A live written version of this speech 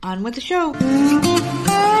On with the show.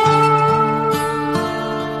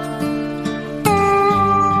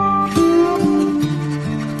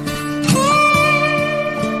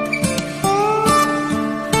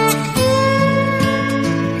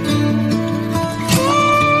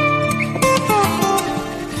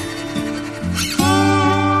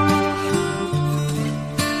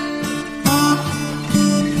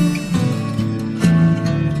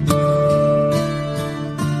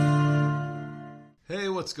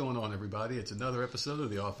 What's going on, everybody? It's another episode of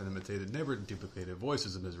the often imitated, never duplicated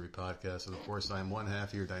Voices of Misery podcast. And of course, I'm one half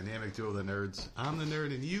of your dynamic duo of the nerds. I'm the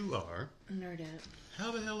nerd, and you are Nerdette.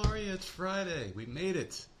 How the hell are you? It's Friday. We made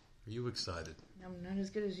it. Are you excited? I'm not as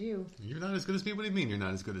good as you. You're not as good as me? What do you mean you're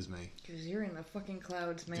not as good as me? Because you're in the fucking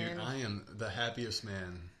clouds, man. Dude, I am the happiest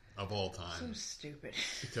man of all time. So stupid.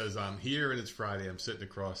 Because I'm here and it's Friday. I'm sitting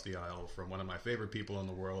across the aisle from one of my favorite people in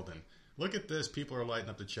the world, and look at this. People are lighting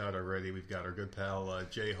up the chat already. We've got our good pal,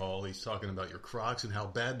 Jay Hall. He's talking about your Crocs and how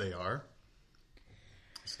bad they are.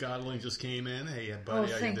 Scotland just came in. Hey,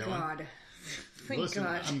 buddy, how you doing? Thank God. Listen,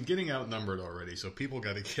 God. I'm getting outnumbered already, so people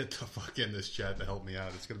got to get the fuck in this chat to help me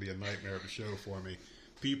out. It's going to be a nightmare of a show for me.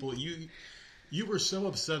 People, you were so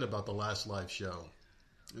upset about the last live show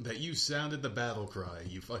that you sounded the battle cry.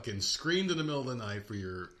 You fucking screamed in the middle of the night for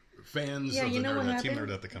your fans of the Nerdette, Team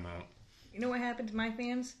Nerdette to come out. You know what happened to my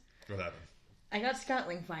fans? What happened? I got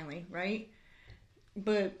Scotland finally, right?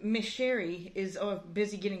 But Miss Sherry is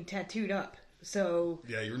busy getting tattooed up. So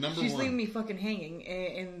yeah, you're number she's one. leaving me fucking hanging,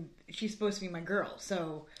 and she's supposed to be my girl.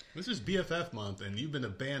 So this is BFF month, and you've been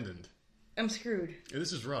abandoned. I'm screwed. Yeah,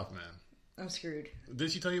 this is rough, man. I'm screwed.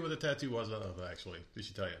 Did she tell you what the tattoo was of, actually? Did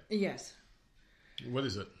she tell you? Yes. What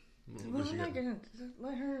is it? Well, I'm not gonna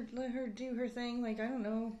let her do her thing. Like, I don't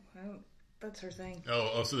know. That's her thing.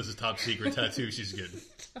 Oh, so this is top secret tattoo she's getting.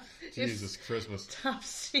 Jesus Christmas. Top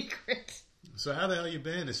secret. So how the hell you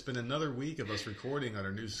been? It's been another week of us recording on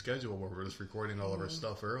our new schedule where we're just recording all of our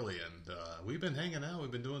stuff early. And we've been hanging out. We've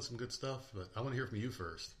been doing some good stuff. But I want to hear from you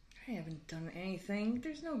first. I haven't done anything.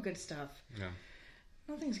 There's no good stuff. Yeah.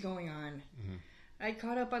 Nothing's going on. Mm-hmm. I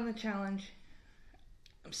caught up on the challenge.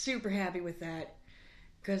 I'm super happy with that.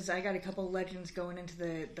 Because I got a couple legends going into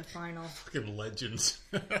the final. Fucking legends.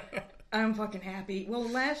 I'm fucking happy. Well,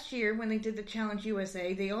 last year when they did the Challenge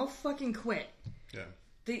USA, they all fucking quit. Yeah.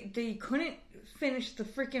 They couldn't finish the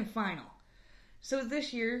freaking final. So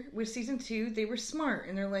this year, with Season 2, they were smart.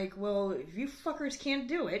 And they're like, well, if you fuckers can't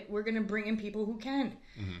do it, we're going to bring in people who can.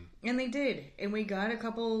 Mm-hmm. And they did. And we got a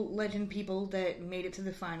couple legend people that made it to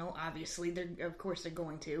the final. Obviously, of course they're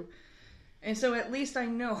going to. And so at least I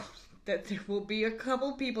know that there will be a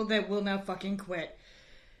couple people that will not fucking quit.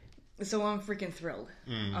 So I'm freaking thrilled.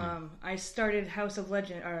 Mm-hmm. I started House of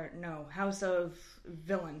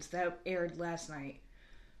Villains. That aired last night.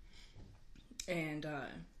 And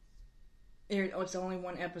it's only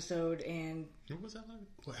one episode. And what was that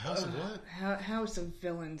like? House of what? House of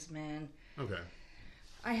Villains, man. Okay.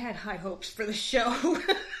 I had high hopes for the show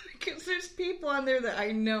because there's people on there that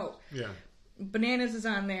I know. Yeah. Bananas is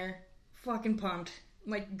on there. Fucking pumped.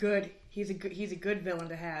 Like, good. He's a good villain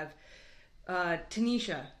to have.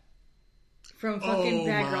 Tanisha from fucking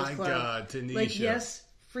Bad Girls Club. Oh my God, Tanisha. Like, yes,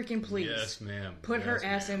 freaking please. Yes, ma'am. Put her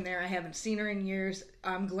ass in there. I haven't seen her in years.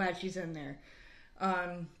 I'm glad she's in there.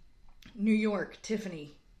 New York,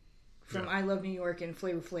 Tiffany from I Love New York and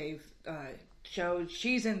Flavor Flav show.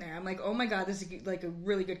 She's in there. I'm like, oh my God, this is like a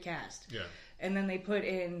really good cast. Yeah. And then they put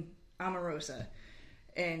in Omarosa,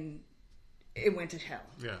 and it went to hell.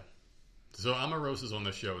 Yeah. So Omarosa's on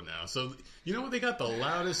the show now. So, you know what? They got the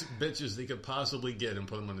loudest bitches they could possibly get and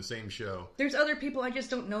put them on the same show. There's other people, I just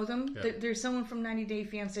don't know them. Yeah. There's someone from 90 Day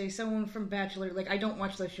Fiancé, someone from Bachelor. Like, I don't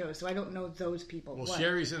watch those shows, so I don't know those people. Well,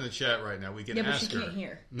 Sherry's in the chat right now. We can ask her. Yeah, but she can't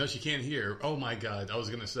hear. No, she can't hear. Oh, my God. I was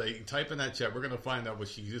going to say, type in that chat. We're going to find out what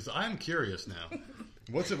she is. I'm curious now.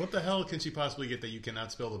 What the hell can she possibly get that you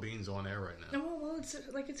cannot spill the beans on air right now? Oh, well,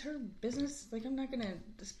 it's her business. Like, I'm not going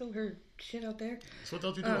to spill her shit out there. So what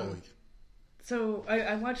else you do all week? So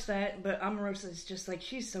I watched that, but Omarosa is just like,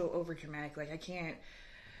 she's so over dramatic. Like, I can't.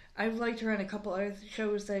 I've liked her on a couple other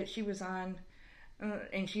shows that she was on,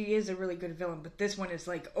 and she is a really good villain. But this one is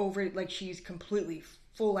like over, like she's completely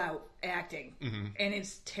full out acting, and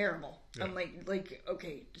it's terrible. Yeah. I'm like,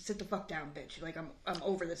 okay, sit the fuck down, bitch. Like, I'm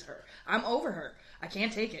over this. I'm over her. I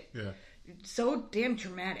can't take it. Yeah, so damn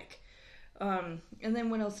traumatic. And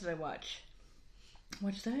then what else did I watch?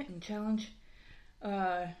 Watch that and Challenge.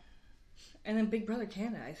 And then Big Brother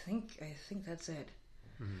Canada. I think that's it.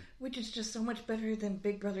 which is just so much better than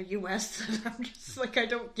Big Brother US. That I'm just like, I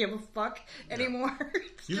don't give a fuck anymore.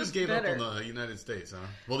 You just gave up on the United States, huh?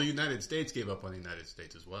 Well, the United States gave up on the United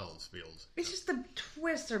States as well, it feels. It's just the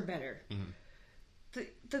twists are better.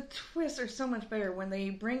 The twists are so much better when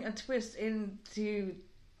they bring a twist into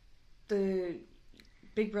the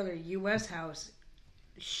Big Brother US house.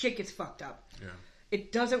 Shit gets fucked up. Yeah.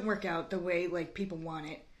 It doesn't work out the way like people want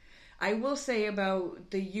it. I will say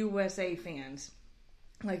about the USA fans,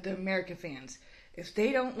 like the America fans, if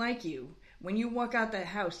they don't like you, when you walk out that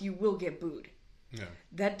house, you will get booed. Yeah.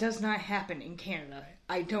 That does not happen in Canada.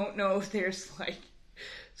 I don't know if there's like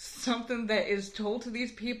something that is told to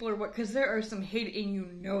these people or what, because there are some hate, and you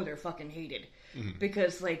know they're fucking hated.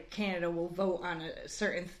 Because like Canada will vote on a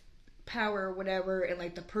certain power or whatever, and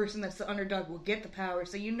like the person that's the underdog will get the power,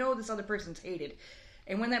 so you know this other person's hated.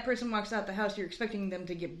 And when that person walks out the house, you're expecting them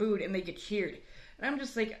to get booed, and they get cheered. And I'm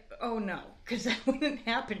just like, oh no, because that wouldn't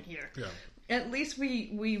happen here. Yeah. At least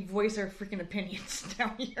we voice our freaking opinions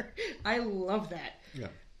down here. I love that. Yeah.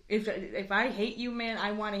 If I hate you, man,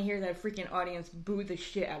 I want to hear that freaking audience boo the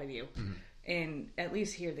shit out of you. And at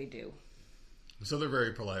least here they do. So they're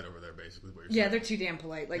very polite over there, basically. What you're Yeah, saying. they're too damn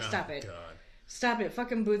polite. Like, stop it. God. Stop it.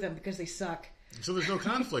 Fucking boo them because they suck. So there's no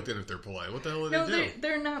conflict in if they're polite. What the hell do No, they do?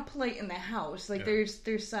 they're not polite in the house. Like,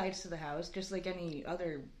 there's sides to the house, just like any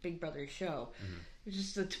other Big Brother show. It's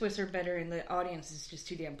just the twists are better, and the audience is just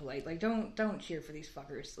too damn polite. Like, don't cheer for these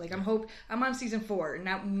fuckers. Like, I'm on season 4, and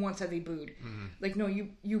not once have they booed. Like, no,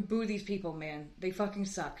 you boo these people, man. They fucking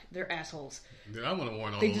suck. They're assholes. Dude, I want to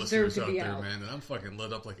warn all They the deserve listeners to be out there, out. man, that I'm fucking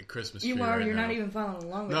lit up like a Christmas tree You are. right You're now. not even following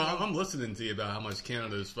along with No, me. I'm listening to you about how much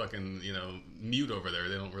Canada is fucking, mute over there.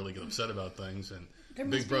 They don't really get upset about things. And There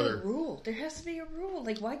Big must Brother. be a rule. There has to be a rule.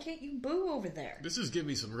 Like, why can't you boo over there? This is giving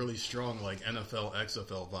me some really strong, like, NFL,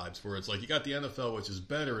 XFL vibes, where it's like, you got the NFL, which is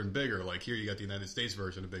better and bigger. Like, here you got the United States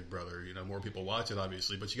version of Big Brother. More people watch it,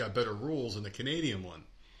 obviously, but you got better rules in the Canadian one.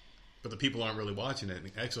 But the people aren't really watching it.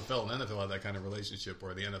 And XFL and NFL have that kind of relationship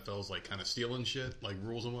where the NFL's, like, kind of stealing shit, like,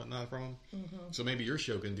 rules and whatnot from them. So maybe your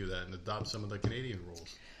show can do that and adopt some of the Canadian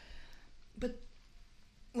rules. But,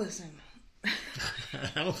 listen...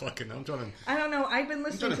 I don't fucking know. I don't know. I've been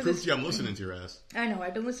listening to prove this. to you I'm listening to your ass. I know.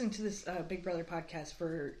 I've been listening to this Big Brother podcast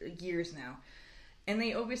for years now, and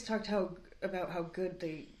they always talked about how good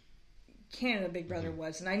the Canada Big Brother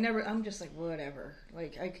was, and I'm just like, whatever.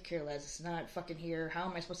 Like, I could care less. It's not fucking here. How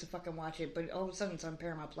am I supposed to fucking watch it? But all of a sudden it's on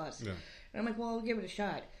Paramount Plus, and I'm like, well, I'll give it a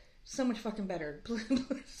shot. So much fucking better.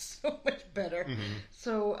 So much better.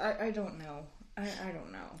 So I don't know. I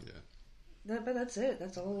don't know. Yeah. But that's it.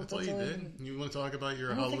 That's all. That's all you did? You want to talk about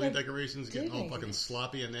your Halloween decorations getting all fucking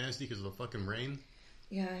sloppy and nasty because of the fucking rain?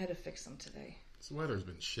 Yeah, I had to fix them today. This weather's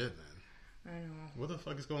been shit, man. I know. What the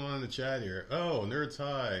fuck is going on in the chat here? Oh, Nerds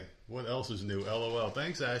High. What else is new? LOL.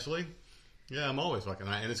 Thanks, Ashley. Yeah, I'm always fucking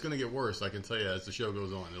high. And it's going to get worse, I can tell you, as the show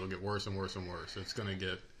goes on. It'll get worse and worse and worse. It's going to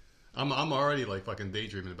get... I'm already, like, fucking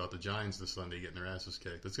daydreaming about the Giants this Sunday getting their asses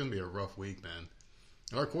kicked. It's going to be a rough week, man.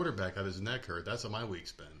 Our quarterback got his neck hurt. That's how my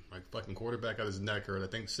week's been. My fucking quarterback got his neck hurt. I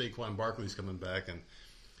think Saquon Barkley's coming back. And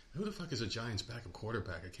who the fuck is a Giants backup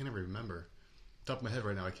quarterback? I can't even remember. Top of my head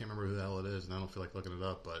right now, I can't remember who the hell it is, and I don't feel like looking it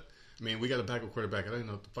up. But I mean, we got a backup quarterback. I don't even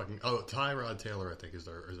know what the fucking Tyrod Taylor, I think, is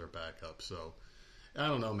our backup. So I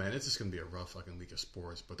don't know, man. It's just gonna be a rough fucking week of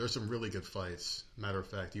sports. But there's some really good fights. Matter of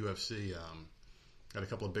fact, UFC got a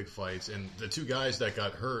couple of big fights, and the two guys that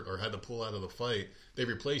got hurt or had to pull out of the fight, they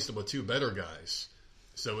replaced them with two better guys.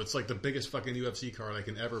 So it's like the biggest fucking UFC card I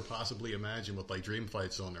can ever possibly imagine with like dream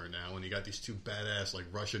fights on there now. And you got these two badass like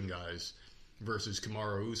Russian guys versus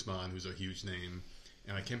Kamaru Usman, who's a huge name.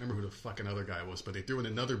 And I can't remember who the fucking other guy was, but they threw in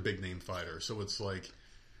another big name fighter. So it's like,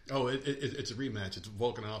 it's a rematch. It's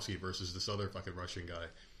Volkanovski versus this other fucking Russian guy.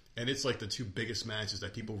 And it's like the two biggest matches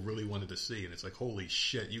that people really wanted to see. And it's like, holy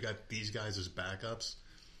shit, you got these guys as backups.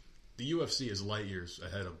 The UFC is light years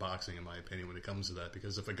ahead of boxing, in my opinion, when it comes to that.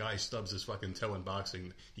 Because if a guy stubs his fucking toe in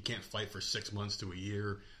boxing, he can't fight for 6 months to a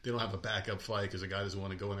year. They don't have a backup fight because a guy doesn't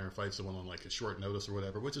want to go in there and fight someone on like a short notice or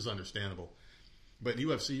whatever, which is understandable. But in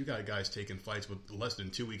UFC, you got guys taking fights with less than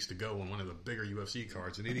 2 weeks to go on one of the bigger UFC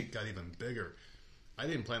cards, and it got even bigger. I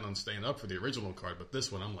didn't plan on staying up for the original card, but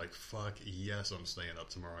this one, I'm like, fuck yes, I'm staying up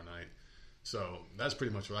tomorrow night. So that's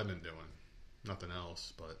pretty much what I've been doing. Nothing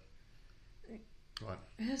else, but... What?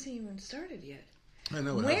 It hasn't even started yet. I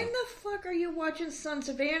know. When the fuck are you watching Sons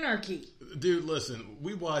of Anarchy? Dude, listen.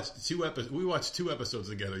 We watched two episodes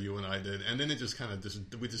together. You and I did, and then it just kind of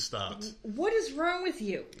we just stopped. What is wrong with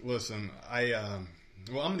you? Listen, I'm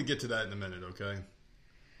going to get to that in a minute. Okay.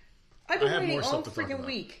 I've been have waiting more all stuff to talk freaking about.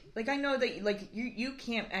 week. Like, I know that, like, you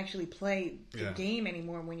can't actually play the game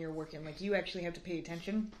anymore when you're working. Like, you actually have to pay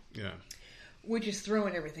attention. Yeah. Which is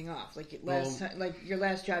throwing everything off. Like, your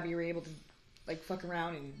last job, you were able to, like, fuck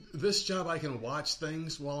around and... This job, I can watch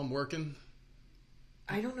things while I'm working.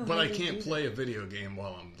 I don't know. But I can't play a video game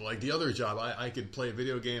while I'm... Like, the other job, I could play a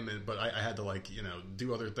video game, but I had to, like,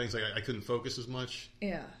 do other things. Like, I couldn't focus as much.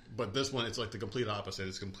 Yeah. But this one, it's like the complete opposite.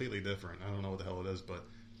 It's completely different. I don't know what the hell it is, but...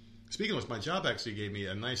 Speaking of which, my job actually gave me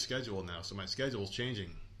a nice schedule now, so my schedule is changing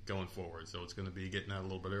going forward. So it's going to be getting out a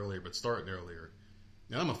little bit earlier, but starting earlier.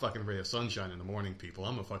 Now, I'm a fucking ray of sunshine in the morning, people.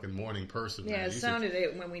 I'm a fucking morning person. Yeah, man. it sounded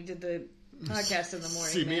it when we did the podcast in the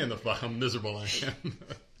morning. See me in the fuck, how miserable I am.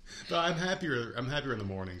 But I'm happier in the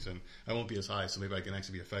mornings, and I won't be as high, so maybe I can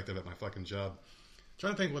actually be effective at my fucking job.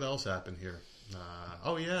 Trying to think what else happened here.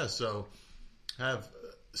 So I have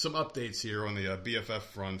some updates here on the BFF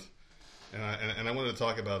front. And I wanted to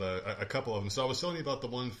talk about a couple of them. So I was telling you about the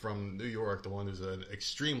one from New York, the one who's an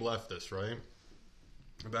extreme leftist, right?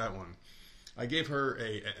 That one. I gave her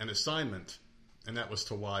an assignment, and that was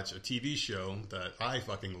to watch a TV show that I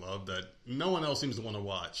fucking love that no one else seems to want to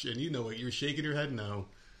watch. And you know it. You're shaking your head no.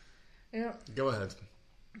 Yeah. Go ahead.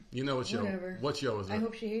 You know what show. Whatever. What show is it? I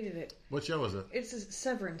hope she hated it. What show is it? It's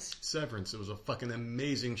Severance. Severance. It was a fucking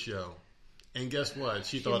amazing show. And guess what?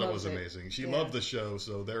 She thought it was amazing. She loved the show,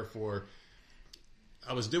 so therefore...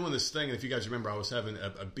 I was doing this thing, and if you guys remember, I was having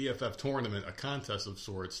a BFF tournament, a contest of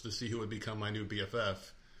sorts, to see who would become my new BFF.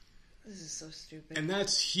 This is so stupid. And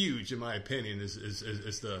that's huge, in my opinion, is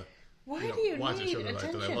the... Why do you need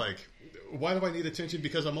attention? That I like. Why do I need attention?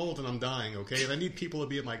 Because I'm old and I'm dying, okay? And I need people to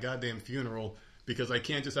be at my goddamn funeral, because I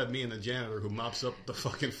can't just have me and the janitor who mops up the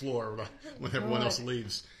fucking floor when everyone else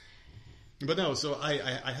leaves. But no, so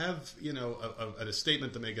I have, a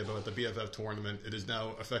statement to make about the BFF tournament. It is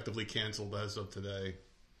now effectively canceled as of today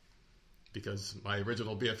because my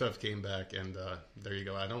original BFF came back, and there you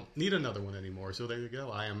go. I don't need another one anymore, so there you go.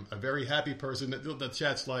 I am a very happy person. The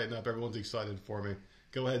chat's lighting up. Everyone's excited for me.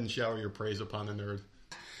 Go ahead and shower your praise upon the nerd.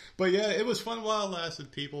 But yeah, it was fun while it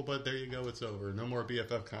lasted, people, but there you go. It's over. No more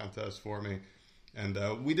BFF contests for me.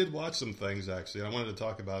 And we did watch some things, actually. I wanted to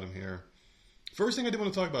talk about them here. First thing I did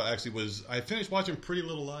want to talk about, actually, was I finished watching Pretty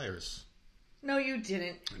Little Liars. No, you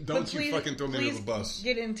didn't. Don't you fucking throw me under the bus.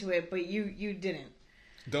 Get into it, but you didn't.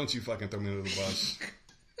 Don't you fucking throw me under the bus.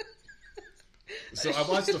 So I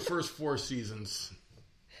watched the first 4 seasons.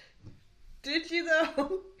 Did you,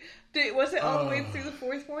 though? Was it all the way through the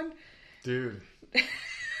 4th one? Dude.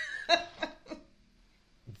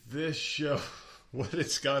 This show, what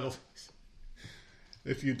it's got...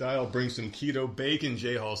 If you die, I'll bring some keto bacon,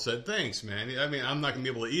 J. Hall said. Thanks, man. I mean, I'm not going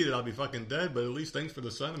to be able to eat it. I'll be fucking dead, but at least thanks for the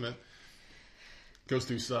sentiment. Goes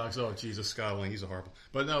through socks. Oh, Jesus, Scotland. He's a horrible...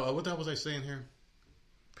 But no, what the hell was I saying here?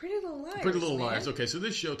 Pretty Little Liars. Pretty Little Liars. Okay, so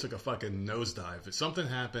this show took a fucking nosedive. Something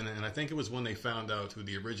happened, and I think it was when they found out who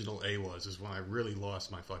the original A was, is when I really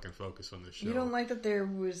lost my fucking focus on this show. You don't like that there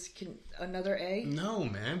was another A? No,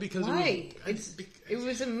 man, because why? It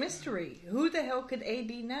was a mystery. Who the hell could A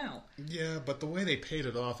be now? Yeah, but the way they paid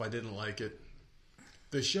it off, I didn't like it.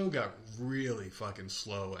 The show got really fucking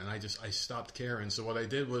slow, and I stopped caring. So what I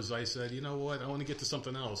did was I said, you know what, I want to get to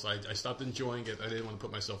something else. I stopped enjoying it. I didn't want to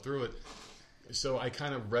put myself through it. So I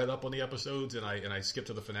kind of read up on the episodes, and I skipped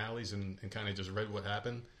to the finales and kind of just read what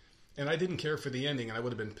happened. And I didn't care for the ending, and I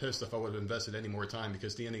would have been pissed if I would have invested any more time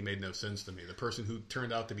because the ending made no sense to me. The person who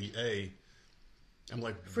turned out to be A, I'm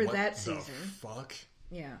like, for what that the season. Fuck?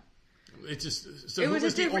 Yeah. It just... So who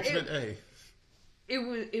was the ultimate A?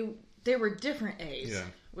 There were different A's. Yeah.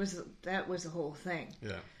 That was the whole thing.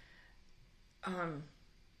 Yeah.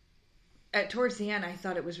 Towards the end, I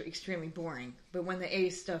thought it was extremely boring. But when the A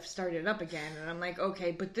stuff started up again, and I'm like,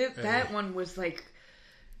 okay, but that one was like...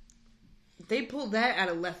 They pulled that out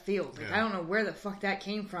of left field. Like, I don't know where the fuck that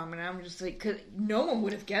came from. And I'm just like, 'cause no one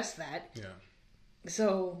would have guessed that. Yeah.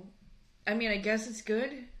 So, I mean, I guess it's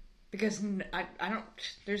good. Because I don't...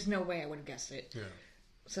 There's no way I would have guessed it. Yeah.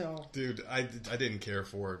 So... Dude, I didn't care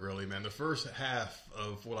for it, really, man. The first half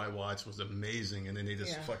of what I watched was amazing, and then they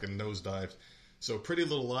just fucking nosedived. So Pretty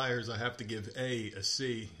Little Liars, I have to give a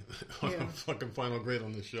C on a fucking final grade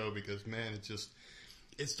on the show because, man,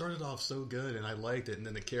 it started off so good, and I liked it, and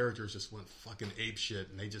then the characters just went fucking apeshit,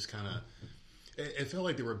 and they just kind of... It felt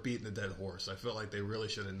like they were beating a dead horse. I felt like they really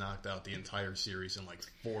should have knocked out the entire series in like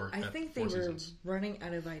 4 seasons. I think they were running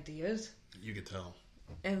out of ideas. You could tell.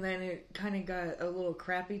 And then it kind of got a little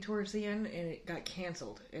crappy towards the end, and it got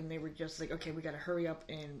canceled. And they were just like, okay, we got to hurry up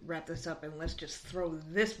and wrap this up, and let's just throw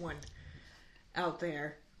this one out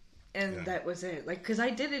there. And that was it. Like, because I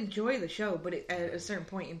did enjoy the show, but at a certain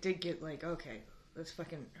point, it did get like, okay, let's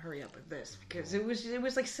fucking hurry up with this because it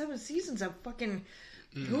was like 7 seasons of fucking.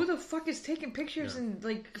 Who the fuck is taking pictures and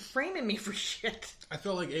like framing me for shit? I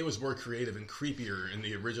felt like A was more creative and creepier in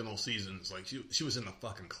the original seasons. Like she was in the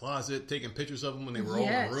fucking closet taking pictures of them when they were all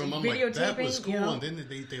in the room. I'm like, that was cool, and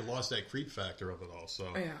then they lost that creep factor of it all.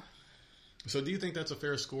 So So do you think that's a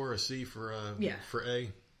fair score, a C for for A?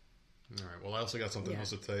 All right. Well, I also got something else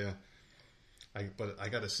to tell you. But I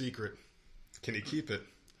got a secret. Can you keep it?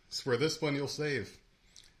 Swear this one you'll save.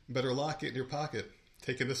 Better lock it in your pocket.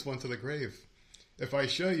 Taking this one to the grave. If I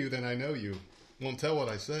show you, then I know you. Won't tell what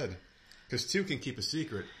I said. Because 2 can keep a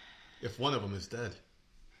secret if one of them is dead.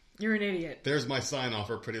 You're an idiot. There's my sign off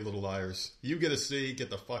for Pretty Little Liars. You get a C, get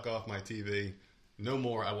the fuck off my TV. No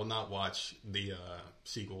more. I will not watch the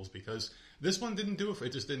sequels because this one didn't do it.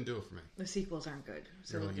 It just didn't do it for me. The sequels aren't good,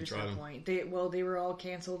 so really? There's no point. They were all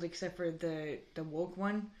canceled except for the woke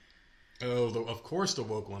one. Oh, of course the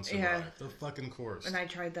woke one survived. Yeah. The fucking course. And I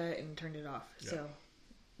tried that and turned it off. Yeah. So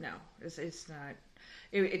no, it's not.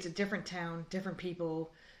 It's a different town, different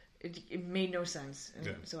people. It made no sense,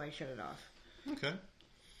 and so I shut it off. Okay.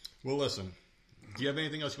 Well, listen. Do you have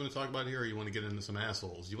anything else you want to talk about here, or you want to get into some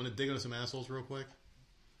assholes? You want to dig into some assholes real quick?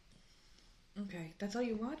 Okay, that's all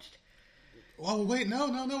you watched? Oh, wait,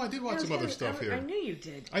 no. I did watch some other stuff here. I knew you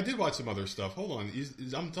did. I did watch some other stuff. Hold on.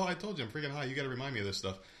 I told you, I'm freaking high. You got to remind me of this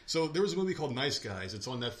stuff. So there was a movie called Nice Guys. It's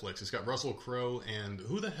on Netflix. It's got Russell Crowe, and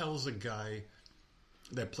who the hell is the guy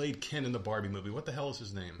that played Ken in the Barbie movie? What the hell is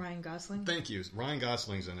his name? Ryan Gosling. Thank you. Ryan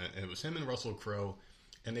Gosling's in it, and it was him and Russell Crowe,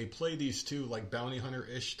 and they play these two like bounty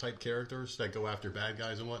hunter-ish type characters that go after bad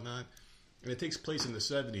guys and whatnot. And it takes place in the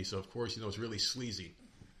 70s, so of course, it's really sleazy.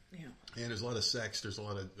 Yeah. And there's a lot of sex. There's a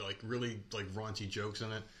lot of like really like raunchy jokes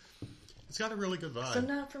in it. It's got a really good vibe. So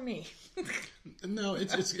not for me. No,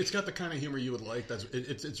 it's got the kind of humor you would like.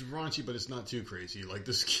 It's raunchy, but it's not too crazy. Like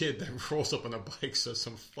this kid that rolls up on a bike says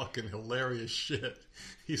some fucking hilarious shit.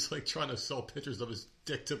 He's like trying to sell pictures of his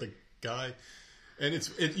dick to the guy. And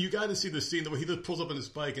you got to see the scene the way he just pulls up on his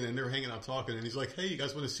bike and then they're hanging out talking and he's like, "Hey, you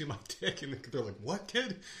guys want to see my dick?" And they're like, "What,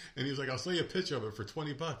 kid?" And he's like, "I'll sell you a picture of it for $20."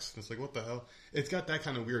 And it's like, what the hell? It's got that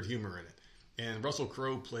kind of weird humor in it. And Russell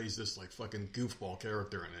Crowe plays this like fucking goofball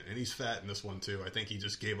character in it, and he's fat in this one too. I think he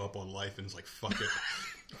just gave up on life and is like, "Fuck it,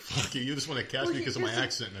 fuck it. You just want to cast me because of my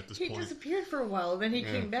accent at this point." He disappeared for a while, then he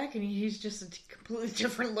came back, and he's just a completely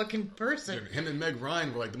different looking person. Him and Meg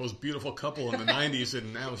Ryan were like the most beautiful couple in the '90s,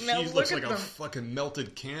 and now she looks like a fucking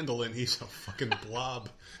melted candle, and he's a fucking blob.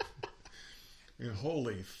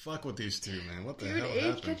 Holy fuck with these two, man. What the hell happened?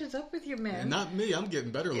 Dude, age catches up with you, man. And not me. I'm getting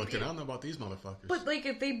better looking. I don't know about these motherfuckers. But, like,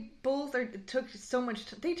 if they both took so much...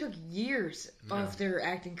 They took years off their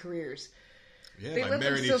acting careers. Yeah, they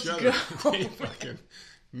married each other. They fucking...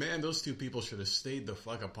 Man, those two people should have stayed the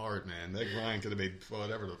fuck apart, man. Meg Ryan could have made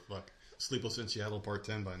whatever the fuck. Sleepless in Seattle Part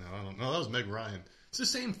 10 by now. I don't know. That was Meg Ryan. It's the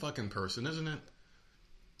same fucking person, isn't it?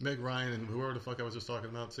 Meg Ryan and whoever the fuck I was just talking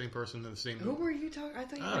about, same person in the same. Who were you talking? I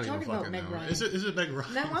thought you were talking about Meg Ryan. Is it Meg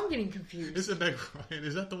Ryan? Now I'm getting confused. Is it Meg Ryan?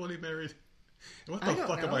 Is that the one he married? What the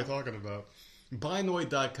fuck am I talking about?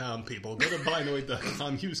 Binoid.com, people. Go to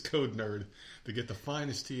Binoid.com. Use code NERD to get the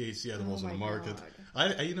finest THC edibles in the market.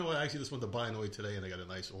 You know what? I actually just went to Binoid today and I got a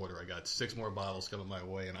nice order. I got 6 more bottles coming my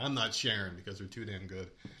way, and I'm not sharing because they're too damn good.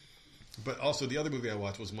 But also, the other movie I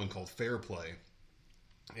watched was one called Fair Play.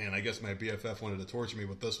 And I guess my BFF wanted to torture me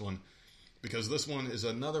with this one because this one is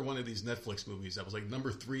another one of these Netflix movies that was like number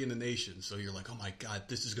 3 in the nation. So you're like, oh my God,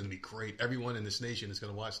 this is going to be great. Everyone in this nation is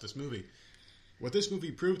going to watch this movie. What this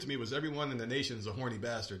movie proved to me was everyone in the nation is a horny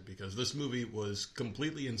bastard because this movie was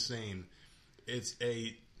completely insane. It's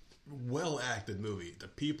a well-acted movie. The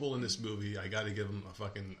people in this movie, I got to give them a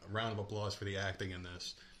fucking round of applause for the acting in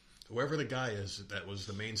this. Whoever the guy is that was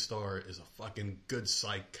the main star is a fucking good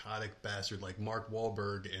psychotic bastard like Mark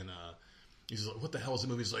Wahlberg and he's like, what the hell is the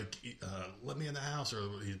movie? He's like, Let Me in the House, or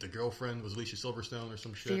the girlfriend was Alicia Silverstone or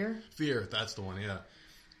some shit. Fear, that's the one, yeah.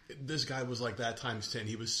 This guy was like that times 10.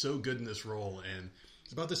 He was so good in this role, and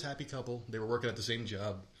it's about this happy couple. They were working at the same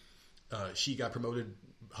job. She got promoted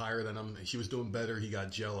higher than him, and she was doing better. He got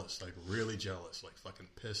jealous, like really jealous, like fucking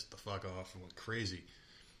pissed the fuck off and went crazy.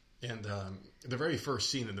 And the very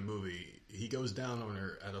first scene in the movie, he goes down on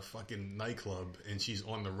her at a fucking nightclub, and she's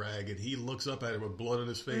on the rag, and he looks up at her with blood on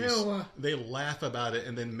his face. Ew. They laugh about it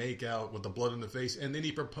and then make out with the blood on the face, and then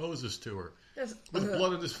he proposes to her with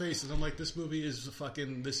blood on his face. And I'm like, this movie is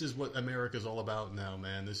this is what America's all about now,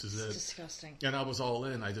 man. This is it. Disgusting. And I was all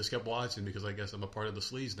in. I just kept watching because I guess I'm a part of the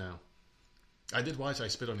sleaze now. I did watch I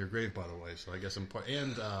Spit on Your Grave, by the way, so I guess I'm part.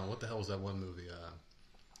 And what the hell was that one movie?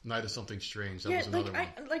 Night of Something Strange. That was another one.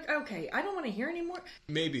 Okay, I don't want to hear anymore.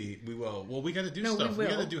 Maybe we will. Well, we got to do stuff. We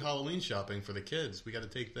got to do Halloween shopping for the kids. We got to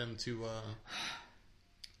take them to.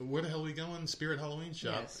 Where the hell are we going? Spirit Halloween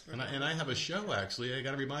Shop. Yes, and I have a show actually. I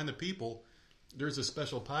got to remind the people. There's a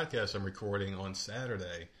special podcast I'm recording on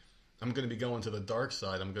Saturday. I'm going to be going to the dark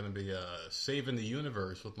side. I'm going to be saving the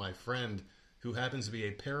universe with my friend who happens to be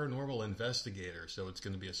a paranormal investigator. So it's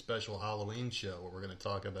going to be a special Halloween show where we're going to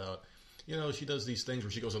talk about. You know, she does these things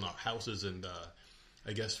where she goes into houses and,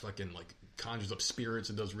 I guess, fucking, like, conjures up spirits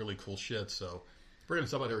and does really cool shit. So, we're going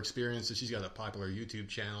to talk about her experiences. She's got a popular YouTube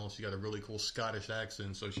channel. She's got a really cool Scottish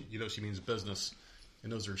accent. So, she means business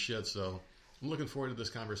and knows her shit. So, I'm looking forward to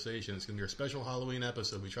this conversation. It's going to be our special Halloween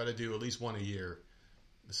episode. We try to do at least one a year.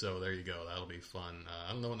 So, there you go. That'll be fun.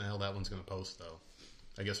 I don't know when the hell that one's going to post, though.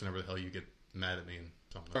 I guess whenever the hell you get mad at me and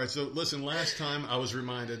something. All right, so, listen, last time I was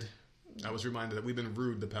reminded that we've been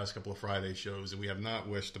rude the past couple of Friday shows, and we have not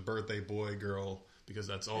wished the birthday boy, girl, because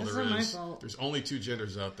that's all there is. My fault. There's only 2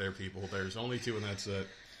 genders out there, people. There's only 2, and that's it.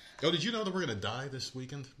 Oh, did you know that we're going to die this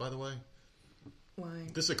weekend, by the way? Why?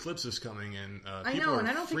 This eclipse is coming, and I people know, are and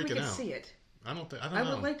I don't think we can out. see it. I don't know. I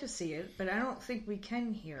would like to see it, but I don't think we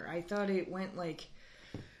can here. I thought it went like...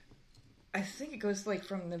 I think it goes like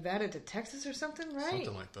from Nevada to Texas or something, right?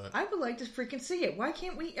 Something like that. I would like to freaking see it. Why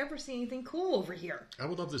can't we ever see anything cool over here? I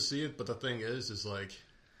would love to see it, but the thing is like,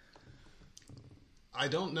 I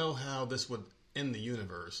don't know how this would end the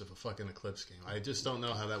universe if a fucking eclipse came. I just don't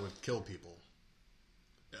know how that would kill people.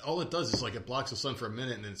 All it does is like it blocks the sun for a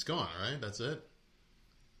minute and then it's gone, right? That's it?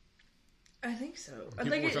 I think so.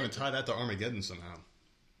 People were trying to tie that to Armageddon somehow.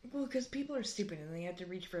 Well, because people are stupid and they have to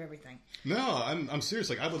reach for everything. No, I'm serious.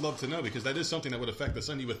 Like, I would love to know because that is something that would affect the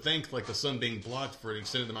sun. You would think, like, the sun being blocked for an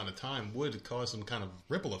extended amount of time would cause some kind of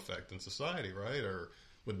ripple effect in society, right? Or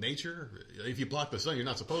with nature. If you block the sun, you're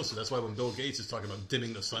not supposed to. That's why when Bill Gates is talking about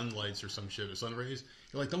dimming the sunlights or some shit or sun rays,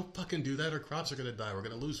 you're like, don't fucking do that or crops are going to die. We're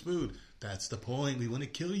going to lose food. That's the point. We want to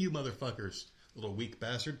kill you, motherfuckers. Little weak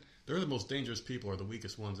bastard. They're the most dangerous people, are the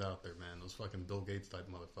weakest ones out there, man. Those fucking Bill Gates type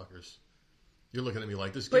motherfuckers. You're looking at me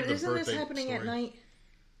like this. But isn't this happening at night?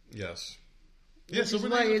 Yes. Yeah, so we're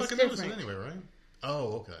not even fucking noticing anyway, right?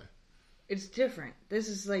 Oh, okay. It's different. This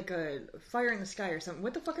is like a fire in the sky or something.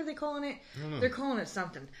 What the fuck are they calling it? I don't know. They're calling it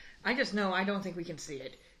something. I just know I don't think we can see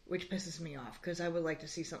it, which pisses me off because I would like to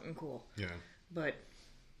see something cool. Yeah. But...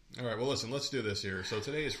 All right, well, listen, let's do this here. So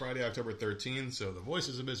today is Friday, October 13th, so the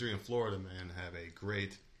Voices of Misery in Florida Man have a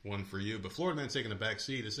great one for you. But Florida Man's taking a back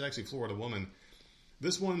seat. This is actually Florida Woman.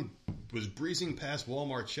 This one was breezing past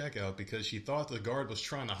Walmart checkout because she thought the guard was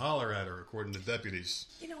trying to holler at her, according to deputies.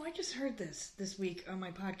 You know, I just heard this week on my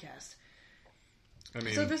podcast. I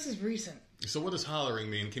mean, so this is recent. So what does hollering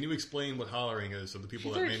mean? Can you explain what hollering is so the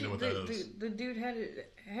people that may know what that is? The dude had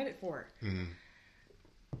it for her. Mm-hmm.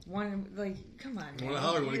 One, like, come on, man. You want to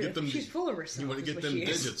holler, you want to get them... She's full of herself. You want to get them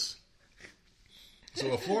digits. So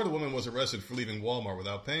a Florida woman was arrested for leaving Walmart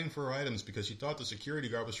without paying for her items because she thought the security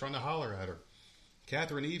guard was trying to holler at her.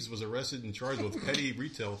 Catherine Eves was arrested and charged with petty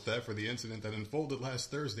retail theft for the incident that unfolded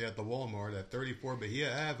last Thursday at the Walmart at 34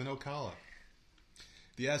 Bahia Ave in Ocala.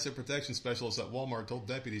 The asset protection specialist at Walmart told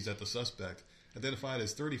deputies that the suspect, identified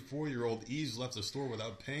as 34-year-old Eves, left the store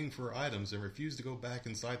without paying for her items and refused to go back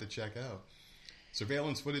inside to check out.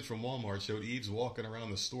 Surveillance footage from Walmart showed Eves walking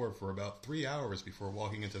around the store for about 3 hours before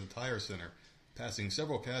walking into the tire center, passing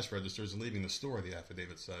several cash registers and leaving the store, the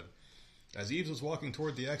affidavit said. As Eves was walking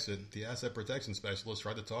toward the exit, the asset protection specialist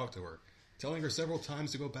tried to talk to her, telling her several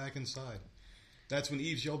times to go back inside. That's when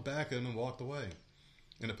Eves yelled back at him and walked away.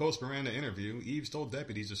 In a post-Miranda interview, Eves told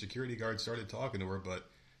deputies the security guard started talking to her, but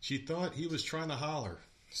she thought he was trying to holler,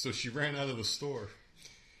 so she ran out of the store.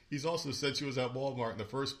 He's also said she was at Walmart in the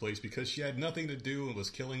first place because she had nothing to do and was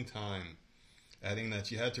killing time, adding that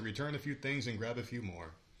she had to return a few things and grab a few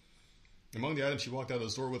more. Among the items she walked out of the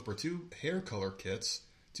store with were 2 hair color kits,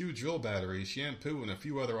 2 drill batteries, shampoo, and a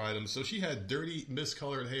few other items. So she had dirty,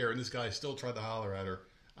 miscolored hair, and this guy still tried to holler at her.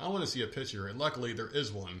 I want to see a picture, and luckily there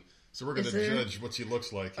is one. So we're going to judge what she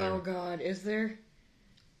looks like here. Oh, God. Is there?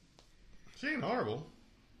 She ain't horrible.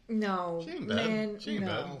 No. She ain't bad. Man, she ain't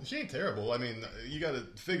bad. She ain't terrible. I mean, you got to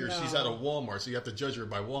figure she's at a Walmart, so you have to judge her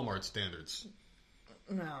by Walmart standards.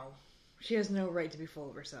 No. She has no right to be full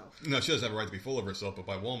of herself. No, she doesn't have a right to be full of herself, but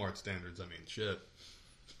by Walmart standards, I mean, shit.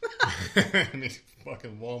 I mean,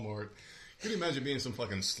 fucking Walmart. Can you imagine being some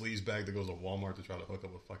fucking sleaze bag that goes to Walmart to try to hook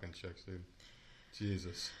up with fucking chicks, dude?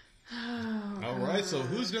 Jesus. All right, so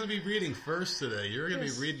who's going to be reading first today? You're going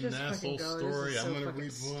to be reading an asshole story. I'm going to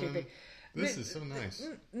read one. This is so nice.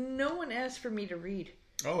 No one asked for me to read.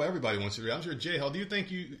 Oh, everybody wants to read. I'm sure J-Hall, do you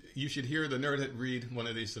think you should hear the Nerdhead read one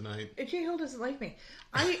of these tonight? J-Hall doesn't like me.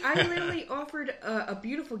 I literally offered a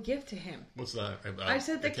beautiful gift to him. What's that? I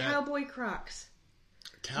said the cowboy Crocs.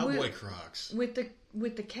 Cowboy Crocs. With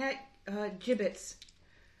the cat gibbets.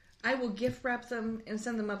 I will gift wrap them and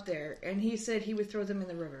send them up there. And he said he would throw them in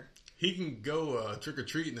the river. He can go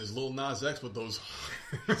trick-or-treating as Lil Nas X with those.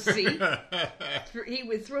 See? He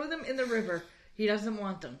would throw them in the river. He doesn't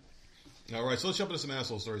want them. All right, so let's jump into some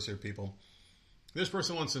asshole stories here, people. This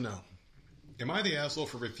person wants to know, am I the asshole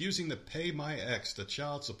for refusing to pay my ex the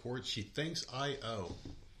child support she thinks I owe?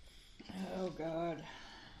 Oh, God.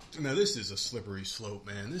 Now, this is a slippery slope,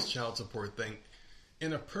 man. This child support thing.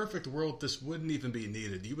 In a perfect world, this wouldn't even be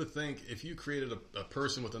needed. You would think if you created a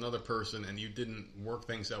person with another person and you didn't work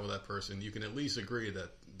things out with that person, you can at least agree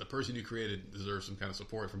that the person you created deserves some kind of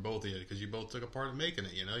support from both of you because you both took a part in making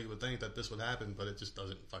it, you know? You would think that this would happen, but it just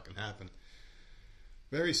doesn't fucking happen.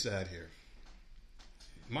 Very sad here.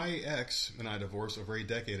 My ex and I divorced over a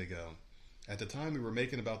decade ago. At the time, we were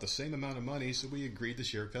making about the same amount of money, so we agreed to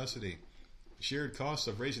share custody. Shared costs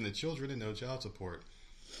of raising the children and no child support.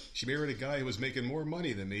 She married a guy who was making more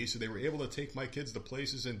money than me, so they were able to take my kids to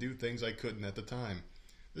places and do things I couldn't at the time.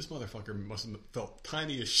 This motherfucker must have felt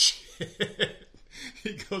tiny as shit.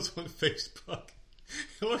 He goes on Facebook.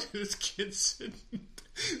 Look at this kid sitting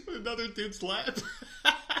on another dude's lap.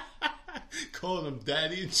 Calling him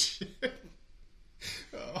daddy and shit.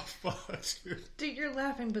 Oh, fuck, dude. Dude, you're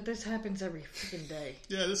laughing, but this happens every freaking day.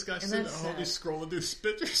 Yeah, this guy's sitting at home, he's scrolling through his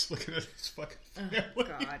pictures, looking at his fucking family. Oh,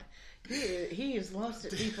 God. He is lost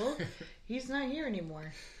it, people. He's not here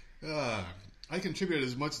anymore. I contributed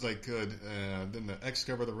as much as I could, then the ex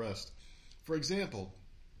covered the rest. For example,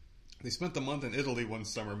 they spent the month in Italy one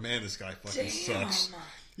summer. Man, this guy fucking sucks.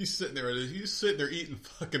 He's sitting there eating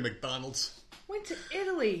fucking McDonald's. Went to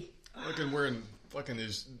Italy. Fucking wearing fucking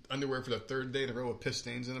his underwear for the third day in a row with piss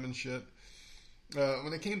stains in them and shit.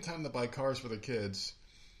 When it came time to buy cars for the kids,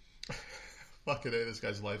 fucking A, this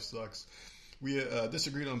guy's life sucks. We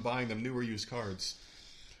disagreed on buying them new or used cars.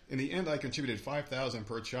 In the end, I contributed $5,000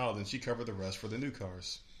 per child, and she covered the rest for the new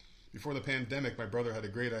cars. Before the pandemic, my brother had a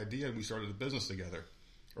great idea, and we started a business together.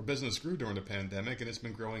 Our business grew during the pandemic, and it's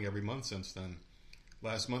been growing every month since then.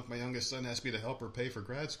 Last month, my youngest son asked me to help her pay for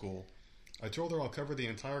grad school. I told her I'll cover the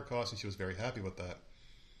entire cost, and she was very happy with that.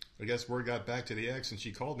 I guess word got back to the ex, and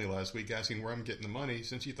she called me last week asking where I'm getting the money,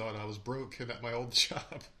 since she thought I was broke and at my old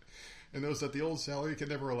job, and knows that the old salary could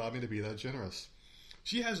never allow me to be that generous.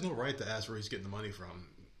 She has no right to ask where he's getting the money from.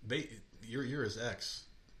 You're his ex.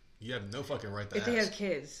 You have no fucking right to ask. If they have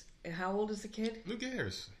kids. And how old is the kid? Who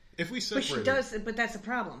cares? If we separate... But she does, but that's the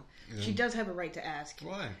problem. Yeah. She does have a right to ask.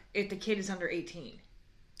 Why? If the kid is under 18.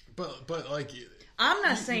 But like... I'm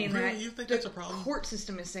not saying really, that. You think that's a problem? The court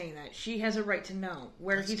system is saying that. She has a right to know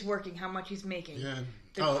where he's working, how much he's making. Yeah.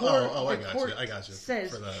 I got you.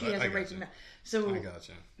 Says she has a right to know. So I got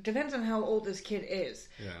you. Depends on how old this kid is.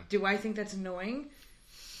 Yeah. Do I think that's annoying?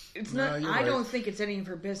 It's not. I don't think it's any of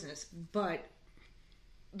her business, but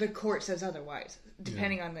the court says otherwise,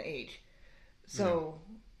 depending on the age. So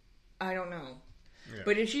I don't know. Yeah.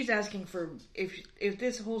 But if she's asking for, if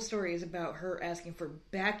this whole story is about her asking for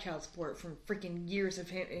back child support from freaking years of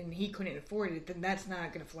him and he couldn't afford it, then that's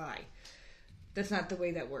not going to fly. That's not the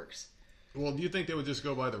way that works. Well, do you think they would just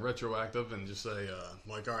go by the retroactive and just say,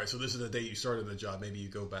 like, all right, so this is the date you started the job, maybe you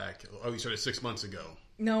go back. Oh, you started 6 months ago.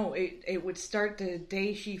 No, it would start the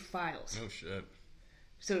day she files. Oh, shit.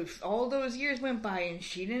 So if all those years went by and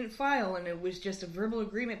she didn't file and it was just a verbal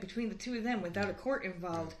agreement between the two of them without a court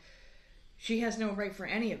involved, she has no right for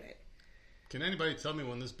any of it. Can anybody tell me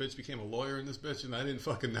when this bitch became a lawyer in this bitch? And I didn't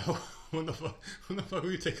fucking know. When the fuck were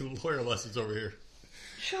you taking lawyer lessons over here?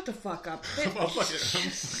 Shut the fuck up. I'm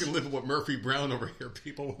fucking living with Murphy Brown over here,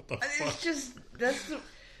 people. What the fuck? It's just,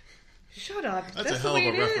 shut up. That's a hell of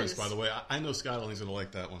a reference, by the way. I know Skyland's going to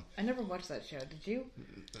like that one. I never watched that show. Did you?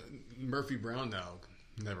 Murphy Brown, no.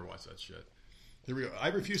 Never watched that shit. Here we go. I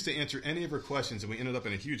refused to answer any of her questions, and we ended up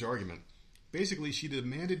in a huge argument. Basically, she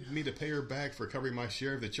demanded me to pay her back for covering my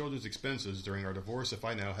share of the children's expenses during our divorce if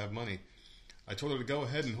I now have money. I told her to go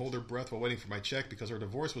ahead and hold her breath while waiting for my check because our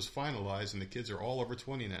divorce was finalized and the kids are all over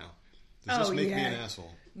 20 now. Does this make me an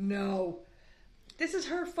asshole? No. This is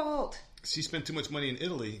her fault. She spent too much money in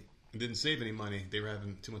Italy and didn't save any money. They were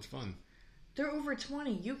having too much fun. They're over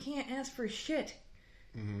 20. You can't ask for shit.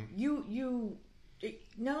 Mm-hmm.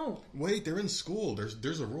 No. Wait, they're in school.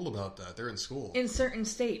 There's a rule about that. They're in school. In certain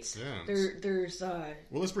states. Yeah. There's Well,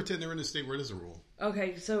 let's pretend they're in a state where it is a rule.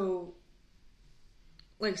 Okay, so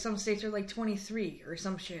like some states are like 23 or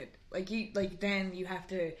some shit. Then you have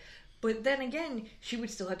to But then again, she would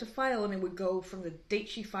still have to file, and it would go from the date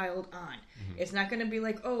she filed on. It's not going to be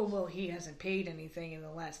like, oh, well, he hasn't paid anything in the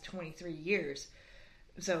last 23 years,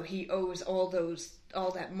 so he owes all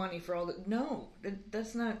that money for all that. No,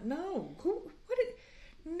 that's not. No,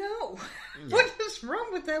 no. What is wrong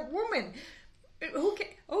with that woman?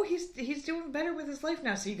 Okay. Oh, he's doing better with his life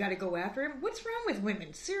now, so you got to go after him. What's wrong with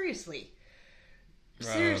women? Seriously.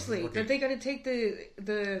 Okay. That they got to take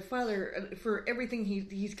the father for everything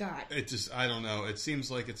he's got. It just, I don't know. It seems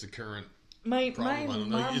like it's a current my problem.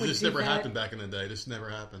 mom would this do never that. happened back in the day. This never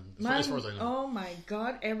happened, as far as I know. Oh my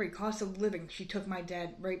God! Every cost of living, she took my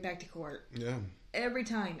dad right back to court. Yeah. Every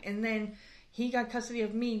time, and then he got custody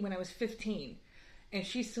of me when I was 15, and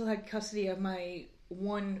she still had custody of my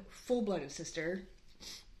one full-blooded sister.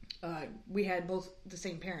 We had both the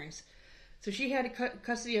same parents. So she had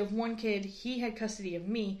custody of one kid, he had custody of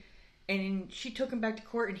me, and she took him back to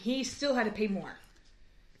court, and he still had to pay more.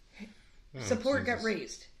 Support got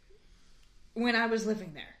raised when I was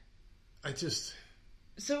living there.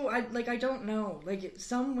 So, I don't know. Like,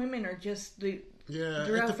 some women are just,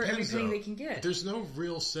 they're out for everything they can get. There's no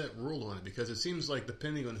real set rule on it, because it seems like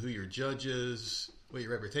depending on who your judge is, what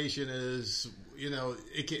your reputation is,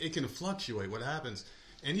 it can fluctuate what happens.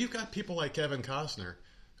 And you've got people like Kevin Costner,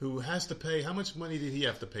 who has to pay, how much money did he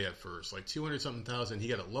have to pay at first? Like 200-something thousand. He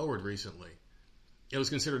got it lowered recently. It was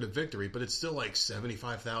considered a victory, but it's still like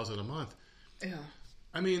 $75,000 a month. Yeah.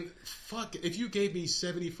 I mean, fuck, if you gave me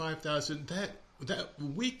 $75,000, that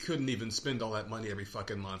we couldn't even spend all that money every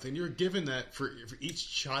fucking month. And you're giving that for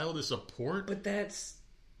each child to support? But that's,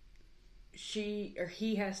 he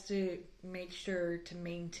has to make sure to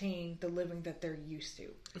maintain the living that they're used to.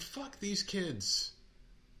 Fuck these kids.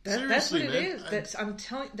 That's what it is. I'm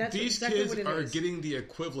telling. That's these exactly kids what it are is. getting the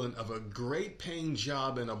equivalent of a great paying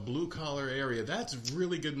job in a blue collar area. That's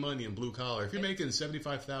really good money in blue collar. If you're making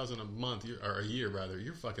 $75,000 a month or a year rather,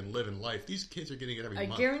 you're fucking living life. These kids are getting it every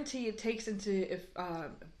month. I guarantee it takes into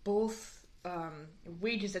both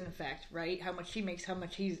wages in effect, right? How much she makes, how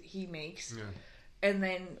much he makes, and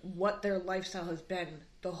then what their lifestyle has been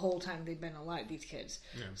the whole time they've been alive. These kids.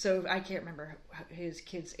 Yeah. So I can't remember his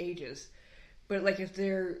kids' ages. But, like, if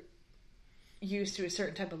they're used to a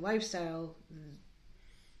certain type of lifestyle,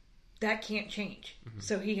 that can't change. Mm-hmm.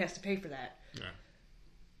 So he has to pay for that. Yeah.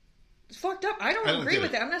 It's fucked up. I don't agree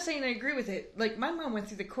with it. I'm not saying I agree with it. Like, my mom went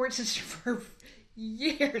through the court system for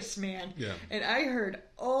years, man. Yeah. And I heard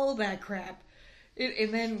all that crap.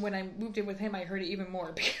 And then when I moved in with him, I heard it even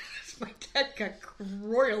more because my dad got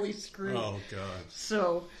royally screwed. Oh, God.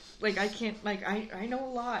 So... Like, I can't, like, I know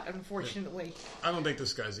a lot, unfortunately. I don't think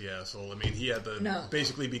this guy's the asshole. I mean, he had to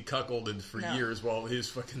basically be cuckolded for years while his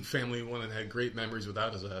fucking family went and had great memories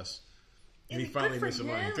without his ass. And he finally made some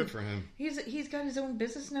money. Good for him. He's got his own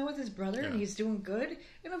business now with his brother, and he's doing good.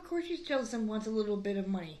 And of course he's jealous and wants a little bit of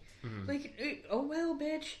money. Mm-hmm. Like, oh well,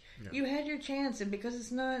 bitch. Yeah. You had your chance, and because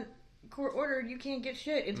it's not court ordered, you can't get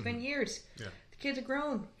shit. It's been years. Yeah. The kids are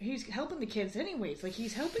grown. He's helping the kids anyways. Like,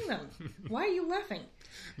 he's helping them. Why are you laughing?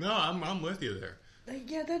 No, I'm with you there.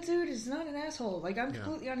 Like, yeah, that dude is not an asshole. Like, I'm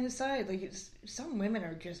completely on his side. Like, some women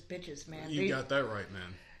are just bitches, man. You got that right,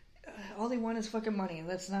 man. All they want is fucking money, and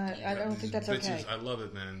that's not. I don't think that's bitches, okay. I love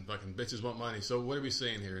it, man. Fucking bitches want money. So what are we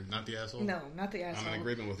saying here? Not the asshole? No, not the asshole. I'm in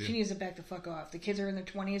agreement with you. She needs to back the fuck off. The kids are in their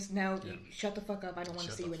 20s now. Yeah. Shut the fuck up. I don't want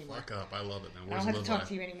to see you anymore. Fuck up. I love it, man. I don't have to talk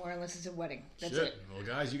to you anymore unless it's a wedding. That's it. Well,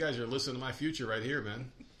 guys, you guys are listening to my future right here,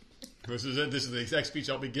 man. This is it. This is the exact speech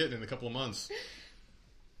I'll be getting in a couple of months.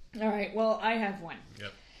 All right, well, I have one.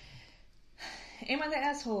 Yep. Am I the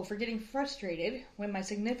asshole for getting frustrated when my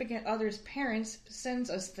significant other's parents sends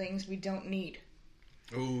us things we don't need?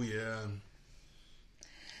 Oh, yeah.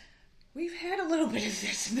 We've had a little bit of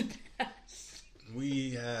this in the past.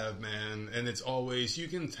 We have, man. And it's always, you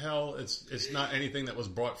can tell it's not anything that was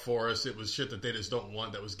brought for us. It was shit that they just don't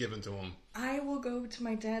want that was given to them. I will go to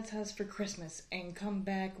my dad's house for Christmas and come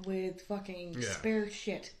back with fucking spare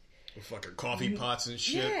shit. With fucking coffee pots and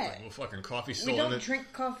shit. Yeah. Like, with fucking coffee still in it. We don't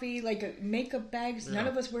drink coffee, like makeup bags. Yeah. None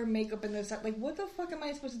of us wear makeup in this. Like, what the fuck am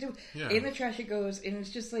I supposed to do? Yeah. In the trash it goes, and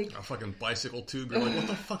it's just like... A fucking bicycle tube. You're like, what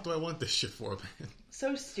the fuck do I want this shit for, man?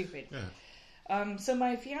 So stupid. Yeah. So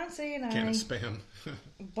my fiance and I... Can of spam.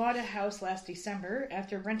 bought a house last December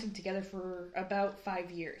after renting together for about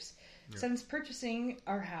 5 years. Yeah. Since purchasing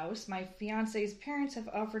our house, my fiance's parents have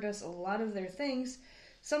offered us a lot of their things,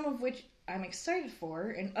 some of which I'm excited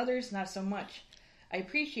for, and others not so much. I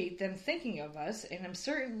appreciate them thinking of us, and I'm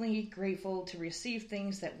certainly grateful to receive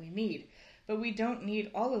things that we need. But we don't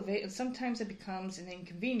need all of it, and sometimes it becomes an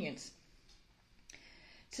inconvenience.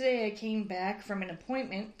 Today I came back from an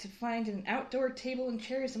appointment to find an outdoor table and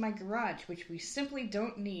chairs in my garage, which we simply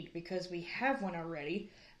don't need because we have one already,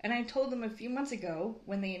 and I told them a few months ago,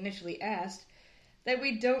 when they initially asked, that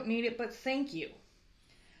we don't need it, but thank you.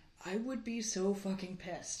 I would be so fucking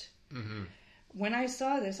pissed. Mm-hmm. When I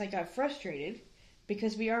saw this, I got frustrated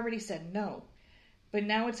because we already said no. But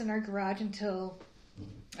now it's in our garage until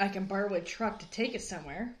I can borrow a truck to take it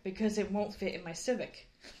somewhere because it won't fit in my Civic.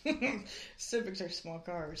 Civics are small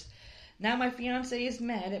cars. Now my fiance is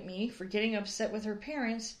mad at me for getting upset with her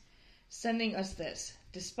parents sending us this,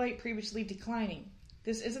 despite previously declining.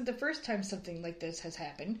 This isn't the first time something like this has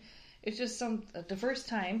happened. It's just the first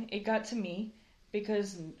time it got to me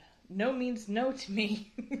because no means no to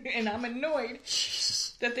me, and I'm annoyed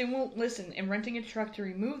Jesus. that they won't listen, and renting a truck to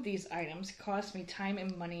remove these items costs me time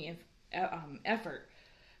and money and effort.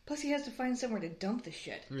 Plus he has to find somewhere to dump the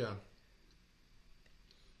shit. Yeah.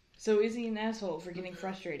 So is he an asshole for getting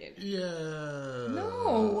frustrated? Yeah.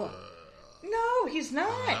 No, he's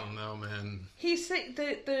not. I don't know, man. He said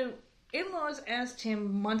the in-laws asked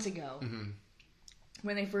him months ago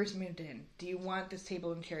when they first moved in, do you want this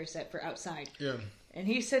table and chair set for outside? Yeah. And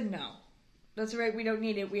he said no. That's right, we don't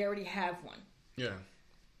need it. We already have one. Yeah.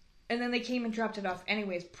 And then they came and dropped it off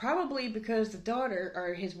anyways, probably because the daughter,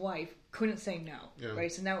 or his wife, couldn't say no. Yeah.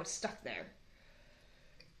 Right, so now it's stuck there.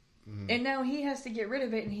 And now he has to get rid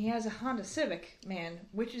of it, and he has a Honda Civic, man,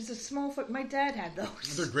 which is a small foot. My dad had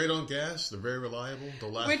those. They're great on gas. They're very reliable.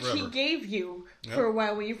 They'll last which forever. he gave you for a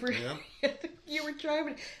while when you were, Yep. you were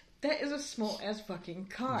driving. That is a small ass fucking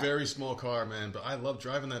car. Very small car, man, but I love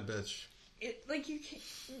driving that bitch. You can't.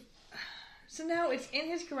 So now it's in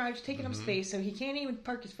his garage, taking up space, so he can't even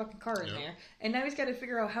park his fucking car in there. And now he's got to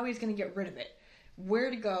figure out how he's going to get rid of it, where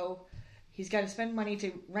to go. He's got to spend money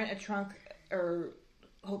to rent a trunk, or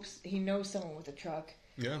hopes he knows someone with a truck.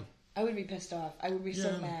 Yeah. I would be pissed off. I would be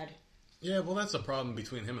so mad. Yeah, well, that's the problem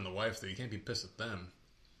between him and the wife, though. You can't be pissed at them.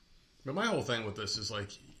 But my whole thing with this is, like,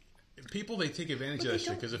 people, they take advantage of that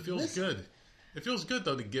shit because it feels good. It feels good,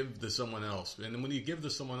 though, to give to someone else. And when you give to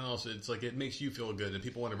someone else, it's like it makes you feel good. And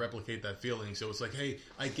people want to replicate that feeling. So it's like, hey,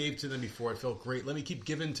 I gave to them before. It felt great. Let me keep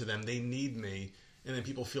giving to them. They need me. And then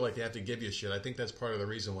people feel like they have to give you shit. I think that's part of the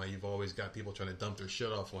reason why you've always got people trying to dump their shit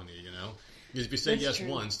off on you, you know? Because if you say yes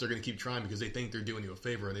once, they're going to keep trying because they think they're doing you a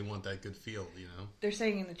favor and they want that good feel, you know? They're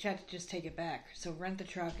saying in the chat to just take it back. So rent the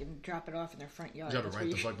truck and drop it off in their front yard. Drop it right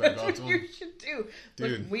the fuck back off to them. You should do.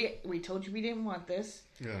 Dude. Look, we told you we didn't want this.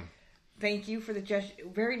 Yeah. Thank you for the gesture.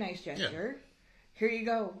 Very nice gesture. Yeah. Here you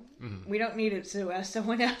go. We don't need it, so ask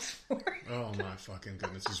someone else for it. Oh my fucking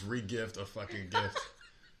goodness. Just re-gift a fucking gift.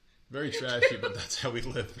 Very trashy, but that's how we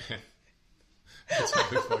live, man. That's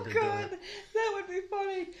how we fucking do it. That would be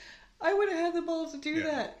funny. I would have had the balls to do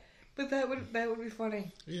that. But that would be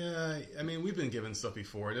funny. Yeah, I mean, we've been given stuff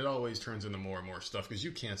before, and it always turns into more and more stuff, because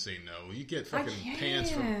you can't say no. You get fucking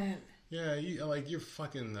pants from... Yeah, you're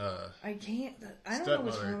fucking, I can't. I don't know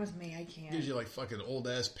what's wrong with me. I can't. Gives you, like, fucking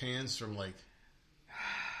old-ass pants from, like,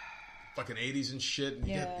 fucking 80s and shit.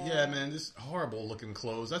 And man, this horrible-looking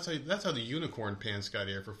clothes. That's how the unicorn pants got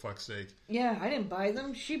here, for fuck's sake. Yeah, I didn't buy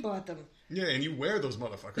them. She bought them. Yeah, and you wear those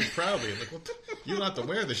motherfuckers proudly. Like, what you don't have to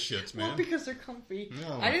wear the shits, man. Well, because they're comfy.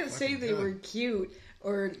 No, I didn't say they were cute.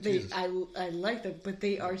 Or I like them, but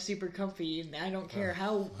they are super comfy, and I don't care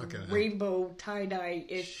how rainbow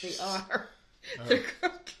tie-dye-ish they are. They're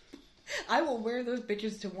comfy. I will wear those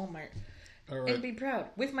bitches to Walmart and be proud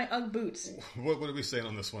with my UGG boots. What are we saying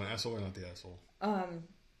on this one? Asshole or not the asshole?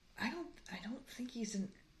 I don't think he's an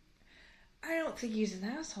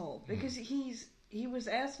asshole because he was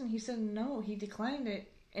asked and he said no. He declined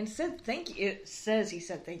it and said thank you. It says he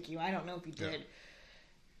said thank you. I don't know if he did.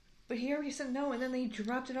 But he already said no, and then they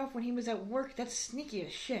dropped it off when he was at work. That's sneaky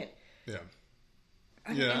as shit. Yeah.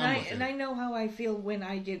 And I know how I feel when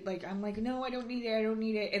I get, like, I'm like, no, I don't need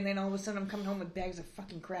it. And then all of a sudden I'm coming home with bags of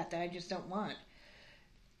fucking crap that I just don't want.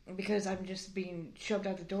 Because I'm just being shoved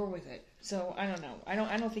out the door with it. So, I don't know. I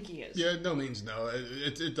don't think he is. Yeah, no means no.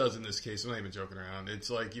 It does in this case. I'm not even joking around. It's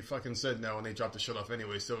like you fucking said no and they dropped the shit off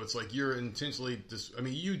anyway. So it's like you're intentionally...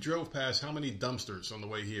 you drove past how many dumpsters on the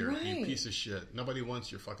way here? Right. You piece of shit. Nobody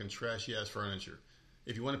wants your fucking trashy-ass furniture.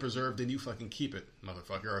 If you want it preserved, then you fucking keep it,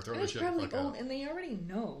 motherfucker, or throw the shit the fuck out. And they already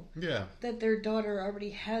know that their daughter already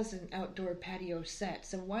has an outdoor patio set.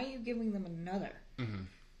 So why are you giving them another? Mm-hmm.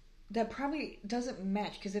 That probably doesn't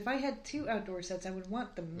match, because if I had 2 outdoor sets, I would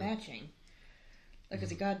want them matching. Like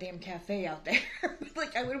it's a goddamn cafe out there.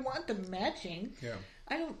 Like I would want them matching. Yeah.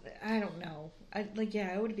 I don't know. I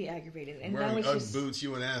would be aggravated. And wearing UGG boots,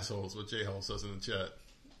 you an asshole is what J-Hole says in the chat.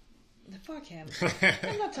 Fuck him.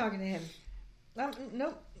 I'm not talking to him.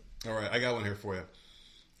 Nope. Alright, I got one here for you.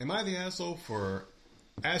 Am I the asshole for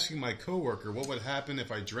asking my coworker what would happen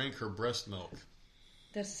if I drank her breast milk?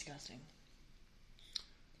 That's disgusting.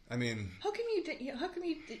 I mean, how come you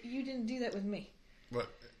didn't do that with me? What?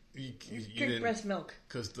 You Drink didn't, breast milk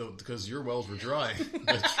because your wells were dry.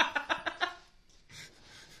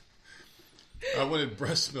 I wanted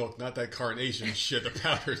breast milk, not that carnation shit, the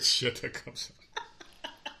powdered shit that comes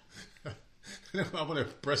out. I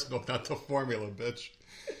wanted breast milk, not the formula, bitch.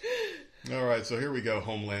 All right, so here we go.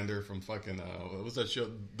 Homelander from fucking what was that show?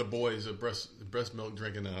 The Boys, a breast milk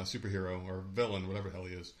drinking superhero or villain, whatever the hell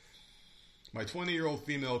he is. My 20-year-old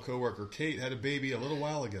female coworker Kate had a baby a little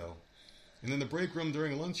while ago, and in the break room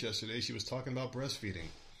during lunch yesterday, she was talking about breastfeeding.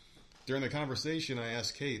 During the conversation, I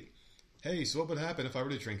asked Kate, "Hey, so what would happen if I were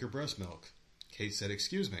to drink your breast milk?" Kate said,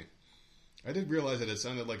 "Excuse me." I did realize that it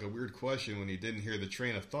sounded like a weird question when you didn't hear the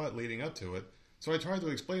train of thought leading up to it. So I tried to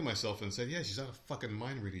explain myself and said, "Yeah, she's not a fucking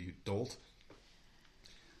mind reader, you dolt."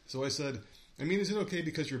 So I said, "I mean, is it okay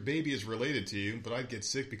because your baby is related to you, but I'd get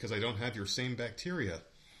sick because I don't have your same bacteria?"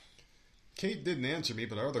 Kate didn't answer me,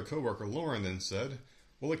 but our other coworker, Lauren, then said,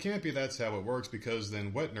 "Well, it can't be that's how it works because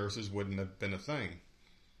then wet nurses wouldn't have been a thing."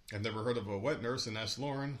 I've never heard of a wet nurse and asked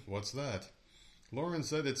Lauren, "What's that?" Lauren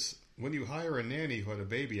said it's when you hire a nanny who had a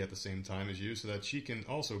baby at the same time as you so that she can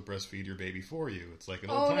also breastfeed your baby for you. It's like an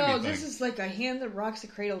old-timey thing. Oh, no, this is like a hand that rocks the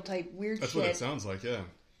cradle type weird That's shit. That's what it sounds like, yeah.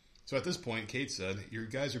 So at this point, Kate said, "You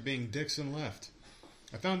guys are being dicks and left."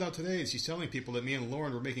 I found out today she's telling people that me and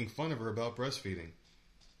Lauren were making fun of her about breastfeeding.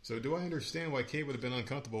 So do I understand why Kate would have been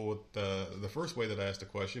uncomfortable with the first way that I asked the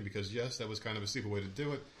question? Because yes, that was kind of a stupid way to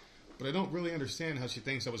do it. But I don't really understand how she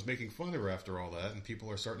thinks I was making fun of her after all that, and people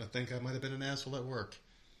are starting to think I might have been an asshole at work.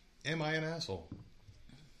 Am I an asshole?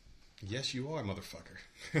 Yes, you are, motherfucker.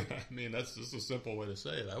 I mean, that's just a simple way to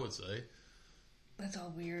say it, I would say. That's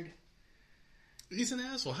all weird. He's an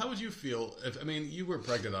asshole. How would you feel if, I mean, you were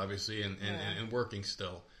pregnant, obviously, and working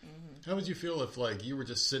still. Mm-hmm. How would you feel if, like, you were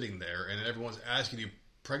just sitting there and everyone's asking you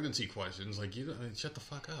pregnancy questions? Like, shut the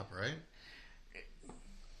fuck up, right?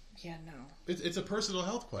 Yeah, no. It's a personal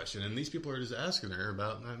health question, and these people are just asking her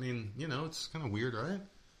about, I mean, it's kind of weird, right?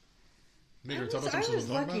 I was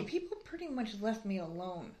lucky. People pretty much left me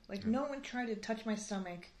alone. Like, no one tried to touch my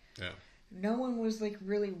stomach. Yeah. No one was, like,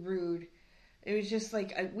 really rude. It was just,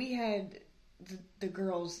 like, we had the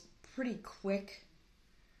girls pretty quick.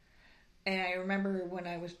 And I remember when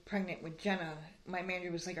I was pregnant with Jenna, my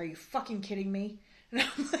manager was like, "Are you fucking kidding me?" And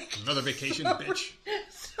I'm like, "Another vacation, bitch."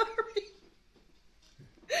 Sorry.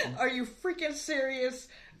 Are you freaking serious?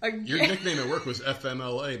 Again? Your nickname at work was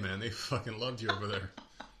FMLA, man. They fucking loved you over there.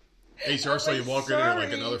 HR saw you walk in there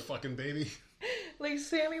like another fucking baby. Like,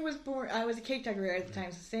 Sammy was born... I was a cake decorator at the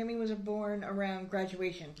time, so Sammy was born around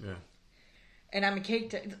graduation. Yeah. And I'm a cake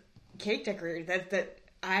decorator. That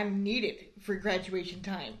I'm needed for graduation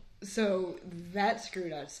time. So that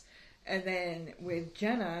screwed us. And then with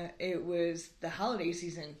Jenna, it was the holiday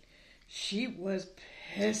season. She was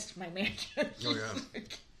pissed, my manager. Oh, yeah.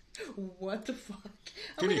 Like, what the fuck?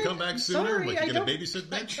 Can you come back sooner? Sorry, like, you gonna babysit,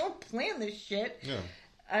 bitch? I don't plan this shit. Yeah.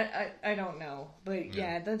 I don't know. But,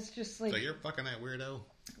 yeah, that's just like... So you're fucking that weirdo?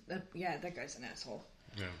 That guy's an asshole.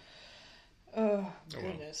 Yeah. Oh,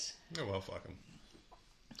 goodness. Well, fuck him.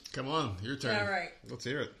 Come on, your turn. All right. Let's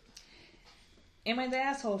hear it. Am I the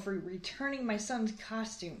asshole for returning my son's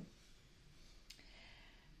costume?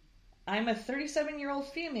 I'm a 37-year-old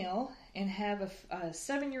female and have a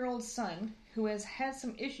 7-year-old son who has had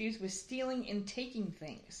some issues with stealing and taking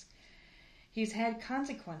things. He's had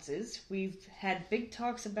consequences. We've had big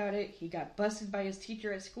talks about it. He got busted by his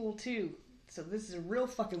teacher at school, too. So this is a real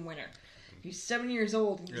fucking winner. He's 7 years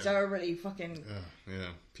old and he's already fucking...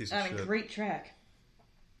 piece of shit. On a great track.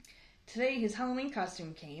 Today, his Halloween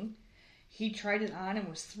costume came. He tried it on and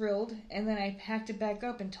was thrilled, and then I packed it back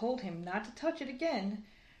up and told him not to touch it again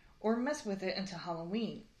or mess with it until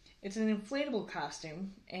Halloween. It's an inflatable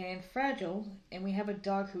costume and fragile, and we have a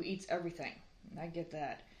dog who eats everything. I get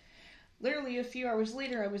that. Literally a few hours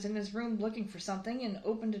later, I was in his room looking for something and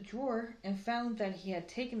opened a drawer and found that he had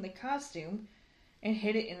taken the costume and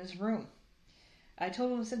hid it in his room. I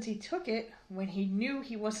told him since he took it, when he knew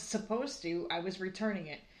he wasn't supposed to, I was returning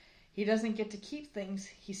it. He doesn't get to keep things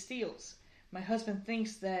he steals. My husband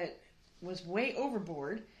thinks that was way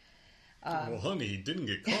overboard. Well, honey, he didn't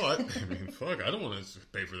get caught. I mean, fuck, I don't want to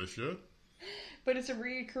pay for this shit. But it's a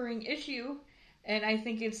reoccurring issue, and I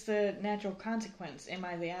think it's the natural consequence. Am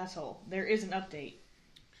I the asshole? There is an update.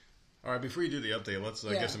 All right, before you do the update, let's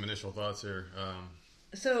get some initial thoughts here.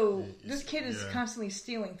 So, this kid is constantly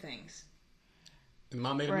stealing things. And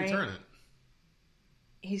Mom made him return it.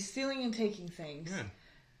 He's stealing and taking things.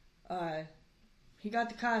 Yeah. He got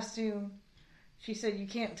the costume. She said you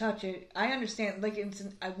can't touch it. I understand. Like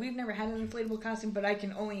we've never had an inflatable costume, but I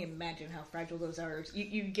can only imagine how fragile those are.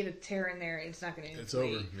 You get a tear in there, it's not going to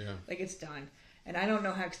inflate. It's over. Yeah. Like it's done. And I don't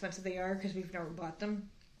know how expensive they are because we've never bought them.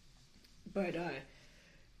 But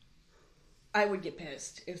I would get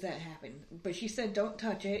pissed if that happened. But she said don't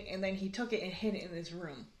touch it, and then he took it and hid it in his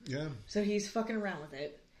room. Yeah. So he's fucking around with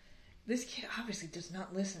it. This kid obviously does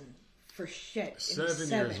not listen for shit. 7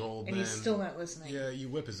 years old, and man. he's still not listening. Yeah, you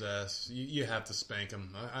whip his ass. You have to spank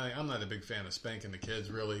him. I'm not a big fan of spanking the kids,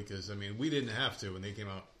 really, because, I mean, we didn't have to, and they came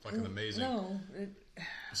out fucking amazing. No.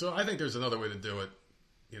 So I think there's another way to do it.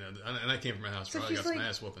 You know, and I came from a house where I got some like,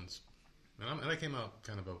 ass whoopings. And I came out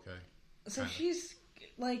kind of okay. So she's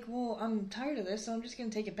like, well, I'm tired of this, so I'm just going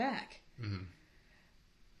to take it back. Mm-hmm.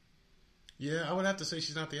 Yeah, I would have to say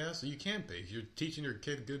she's not the asshole. You can't be. You're teaching your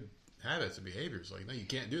kid good habits and behaviors. Like, no, you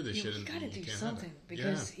can't do this shit. You got to do something.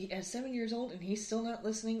 Because he, at 7 years old, and he's still not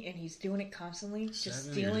listening, and he's doing it constantly,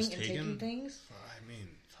 just stealing and taking things. I mean,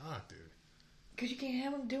 fuck, dude. Because you can't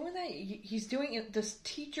have him doing that. He's doing it. This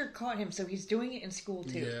teacher caught him, so he's doing it in school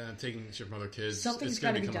too. Yeah, taking shit from other kids. Something's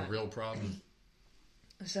got to become a real problem.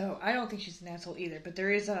 So I don't think she's an asshole either. But there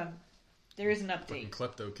is an update. Fucking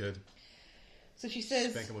klepto kid. So she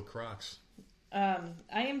says, spank him with Crocs. I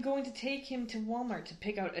am going to take him to Walmart to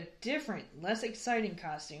pick out a different, less exciting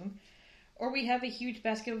costume. Or we have a huge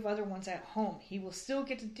basket of other ones at home. He will still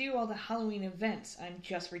get to do all the Halloween events. I'm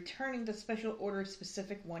just returning the special order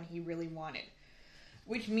specific one he really wanted.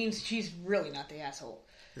 Which means she's really not the asshole.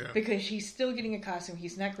 Yeah. Because he's still getting a costume.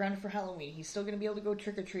 He's not grounded for Halloween. He's still going to be able to go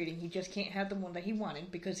trick-or-treating. He just can't have the one that he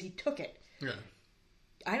wanted because he took it. Yeah.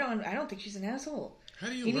 I don't think she's an asshole. How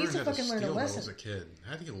do you learn how to steal as a kid?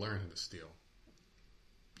 How do you learn how to steal?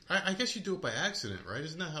 I guess you do it by accident, right?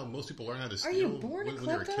 Isn't that how most people learn how to steal? Are you born a when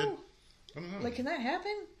they're a kid? klepto? I don't know. Like, can that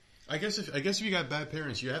happen? I guess if you got bad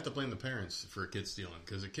parents, you have to blame the parents for a kid stealing.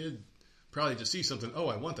 Because a kid probably just sees something, oh,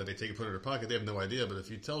 I want that. They take it, put it in their pocket. They have no idea. But if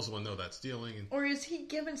you tell someone, no, that's stealing. Or is he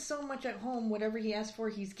given so much at home, whatever he asks for,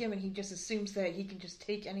 he's given. He just assumes that he can just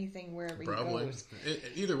take anything wherever he goes.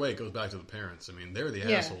 Either way, it goes back to the parents. I mean, they're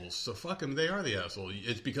the assholes. So fuck him. They are the asshole.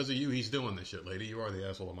 It's because of you he's doing this shit, lady. You are the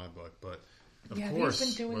asshole in my book. But, of course,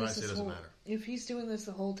 what I say doesn't matter. If he's doing this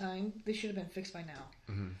the whole time, this should have been fixed by now.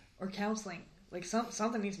 Mm-hmm. Or counseling. Like,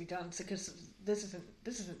 something needs to be done. Because this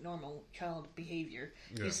isn't normal child behavior.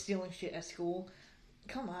 Yeah. He's stealing shit at school.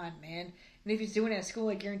 Come on, man. And if he's doing it at school,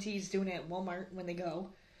 I guarantee he's doing it at Walmart when they go.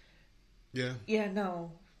 Yeah. Yeah,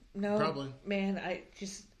 no. Probably. Man,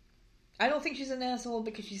 I don't think she's an asshole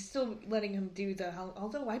because she's still letting him do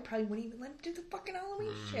although I probably wouldn't even let him do the fucking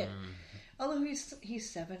Halloween shit. Although he's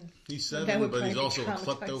 7. He's 7, but he's also a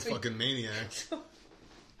klepto fucking maniac.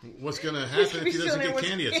 What's going to happen if he doesn't get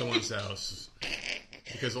candy at someone's house?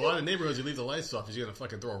 Because a lot of neighborhoods, you leave the lights off. Is he going to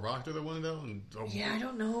fucking throw a rock through the window? And I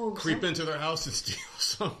don't know. Creep into their house and steal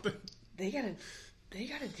something? They gotta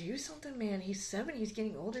do something, man. He's 7. He's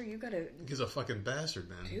getting older. You gotta... He's a fucking bastard,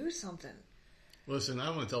 man. Do something. Listen, I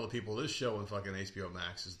want to tell the people, this show on fucking HBO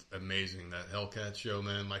Max is amazing. That Hellcat show,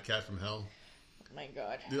 man. My Cat from Hell. My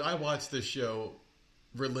God. Dude, I watch this show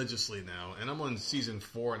religiously now, and I'm on season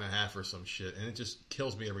 4.5 or some shit, and it just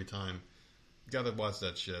kills me every time. Gotta watch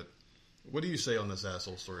that shit. What do you say on this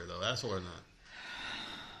asshole story, though? Asshole or not?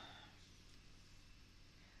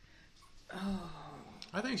 Oh.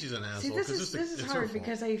 I think she's an asshole. See, this is hard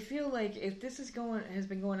because I feel like if this has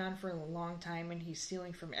been going on for a long time and he's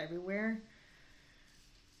stealing from everywhere,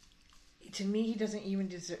 to me, he doesn't even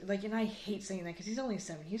deserve... Like, and I hate saying that because he's only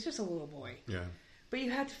 7. He's just a little boy. Yeah. But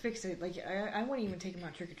you have to fix it. Like, I wouldn't even take him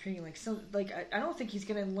out trick-or-treating. Like, I don't think he's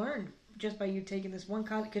going to learn just by you taking this one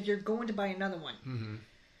costume because you're going to buy another one. Mm-hmm.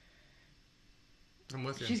 I'm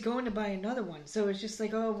with you. She's going to buy another one. So it's just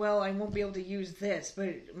like, oh, well, I won't be able to use this,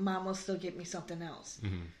 but Mom will still get me something else.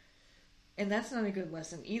 Mm-hmm. And that's not a good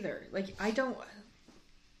lesson either. Like, I don't...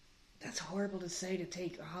 That's horrible to say, to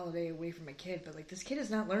take a holiday away from a kid, but, like, this kid is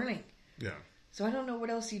not learning. Yeah. So I don't know what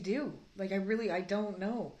else you do. Like, I don't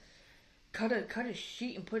know. Cut a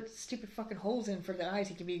sheet and put stupid fucking holes in for the eyes.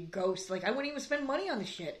 He could be a ghost. Like, I wouldn't even spend money on this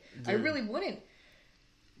shit. Dude, I really wouldn't.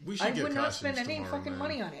 I would not spend any fucking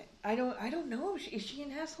money on it. I don't know. Is she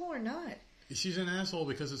an asshole or not? She's an asshole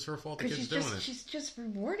because it's her fault the kid's doing it. She's just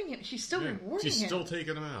rewarding him. She's still rewarding him. She's still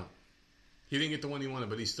taking him out. He didn't get the one he wanted,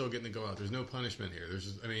 but he's still getting to go out. There's no punishment here.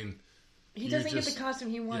 He doesn't get the costume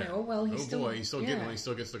he wanted. Yeah. Oh, well, he's still getting one. He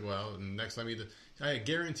still gets to go out. And next time I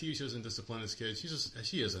guarantee you she doesn't discipline his kid.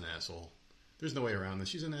 She is an asshole. There's no way around this.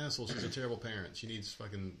 She's an asshole. She's a terrible parent. She needs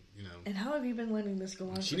fucking, And how have you been letting this go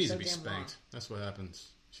on? She needs to be spanked. Long? That's what happens.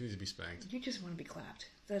 She needs to be spanked. You just want to be clapped.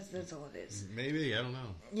 That's all it is. Maybe, I don't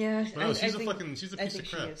know. Yeah, No, she's a piece of crap. I think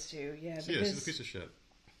she is too. Yeah, she's a piece of shit.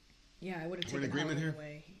 Yeah, I would have taken Helen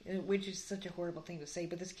away, which is such a horrible thing to say.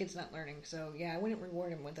 But this kid's not learning, so yeah, I wouldn't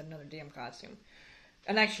reward him with another damn costume.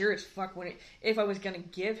 And I sure as fuck wouldn't. If I was gonna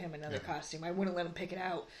give him another costume, I wouldn't let him pick it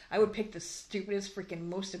out. I would pick the stupidest, freaking,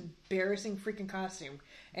 most embarrassing freaking costume,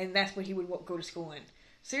 and that's what he would go to school in.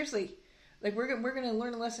 Seriously, like we're gonna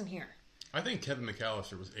learn a lesson here. I think Kevin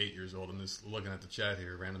McAllister was 8 years old. I'm just looking at the chat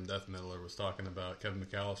here. Random Death Miller was talking about Kevin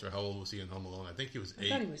McAllister. How old was he in Home Alone? I think he was 8. I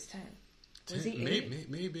thought he was 10. Was he 8?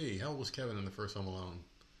 Maybe. How old was Kevin in the first Home Alone?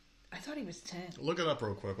 I thought he was 10. Look it up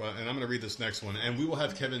real quick, and I'm going to read this next one, and we will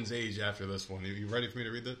have Kevin's age after this one. You ready for me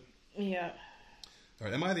to read that? Yeah. All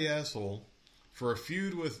right. Am I the asshole for a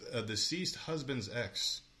feud with a deceased husband's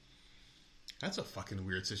ex? That's a fucking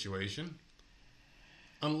weird situation.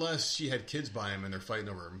 Unless she had kids by him and they're fighting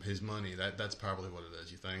over his money. That's probably what it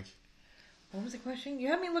is, you think? What was the question? You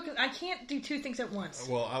had me looking. I can't do two things at once.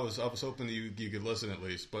 Well, I was hoping you could listen at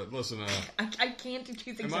least. But listen, I can't do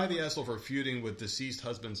two things am at I once. the asshole for feuding with deceased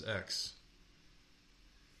husband's ex?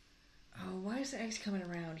 Oh, why is the ex coming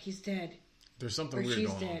around? He's dead. There's something weird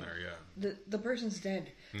going on there, yeah. The person's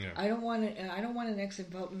dead. Yeah. I don't want an ex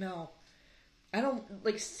involved. No. I don't,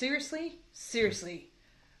 like, seriously.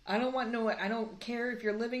 I don't care if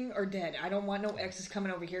you're living or dead. I don't want no exes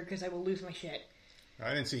coming over here because I will lose my shit.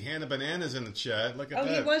 I didn't see Hannah Bananas in the chat. Look at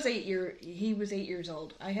that. He was 8 years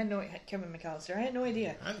old. I had Kevin McAllister. I had no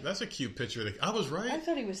idea. That's a cute picture. I was right. I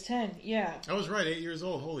thought he was 10. Yeah. I was right. 8 years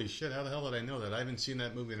old. Holy shit. How the hell did I know that? I haven't seen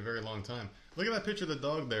that movie in a very long time. Look at that picture of the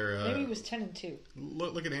dog there. Maybe he was 10 and 2.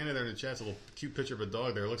 Look at Hannah there in the chat. It's a little cute picture of a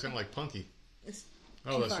dog there. It looks kind of like Punky. It's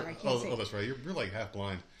that's right. That's right. You're like half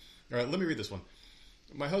blind. All right, let me read this one.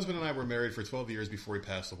 My husband and I were married for 12 years before he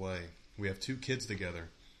passed away. We have 2 kids together.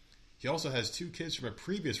 He also has 2 kids from a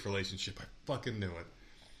previous relationship. I fucking knew it.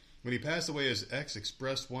 When he passed away, his ex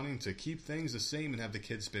expressed wanting to keep things the same and have the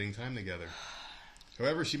kids spending time together.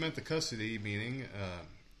 However, she meant the custody, meaning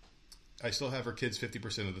I still have her kids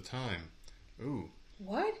 50% of the time. Ooh.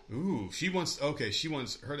 What? Ooh. She wants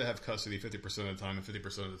her to have custody 50% of the time and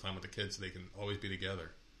 50% of the time with the kids so they can always be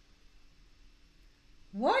together.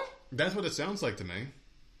 What? That's what it sounds like to me.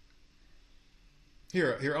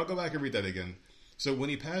 Here, I'll go back and read that again. So when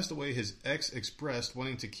he passed away, his ex expressed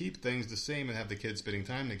wanting to keep things the same and have the kids spending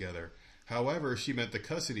time together. However, she meant the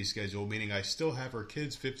custody schedule, meaning I still have her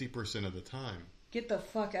kids 50% of the time. Get the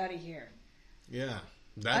fuck out of here. Yeah,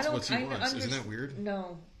 that's what she wants. Isn't that weird?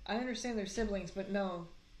 No. I understand they're siblings, but no.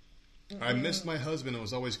 I missed my husband and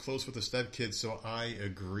was always close with the stepkids, so I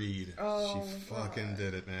agreed. Oh, she fucking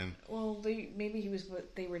did it, man. Well, maybe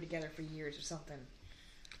they were together for years or something.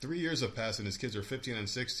 3 years have passed and his kids are 15 and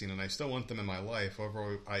 16 and I still want them in my life.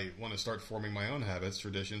 However, I want to start forming my own habits,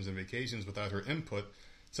 traditions, and vacations without her input,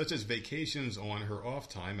 such as vacations on her off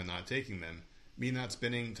time and not taking them. Me not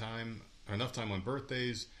spending enough time on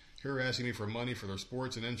birthdays, her asking me for money for their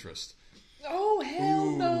sports and interests. Oh, hell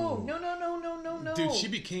Ooh. no. No. Dude, she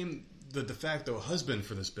became the de facto husband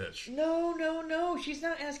for this bitch. No. She's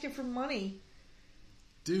not asking for money.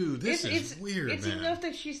 Dude, this is weird, It's man. enough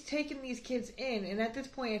that she's taken these kids in, and at this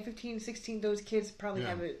point, at 15, 16, those kids probably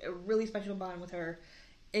have a really special bond with her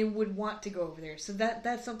and would want to go over there. So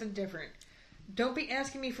that's something different. Don't be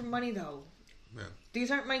asking me for money, though. Yeah.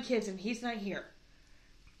 These aren't my kids, and he's not here.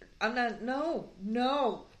 I'm not...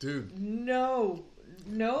 No. Dude. No.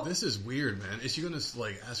 This is weird, man. Is she going to,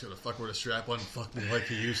 like, ask her to fuck with a strap-on and fuck me like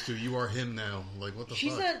he used to? You are him now. Like, what the fuck?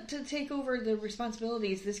 She's not to take over the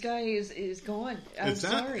responsibilities. This guy is gone. I'm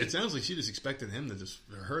sorry. It sounds like she just expected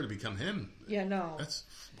her to become him. Yeah, no.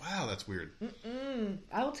 That's weird.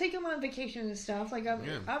 I'll take him on vacation and stuff. Like,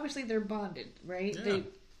 obviously they're bonded, right? Yeah.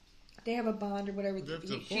 They have a bond or whatever. Of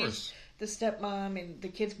course. She's the stepmom, and the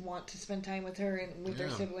kids want to spend time with her and with their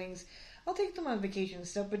siblings. I'll take them on vacation and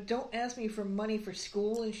stuff, but don't ask me for money for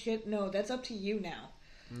school and shit. No, that's up to you now.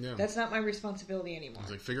 Yeah. That's not my responsibility anymore.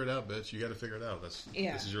 It's like, figure it out, bitch. You got to figure it out. This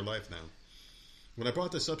is your life now. When I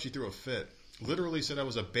brought this up, she threw a fit. Literally said I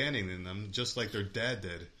was abandoning them, just like their dad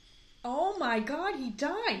did. Oh my God, he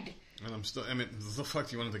died. And the fuck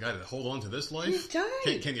do you want the guy to hold on to this life? He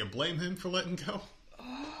died. Can you blame him for letting go?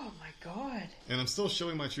 Oh my God. And I'm still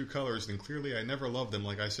showing my true colors, and clearly I never loved them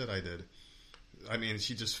like I said I did. I mean,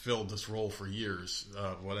 she just filled this role for years.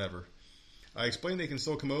 Whatever. I explained they can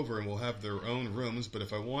still come over and we'll have their own rooms, but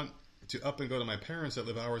if I want to up and go to my parents that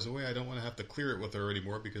live hours away, I don't want to have to clear it with her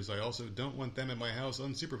anymore because I also don't want them in my house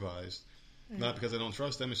unsupervised. Not because I don't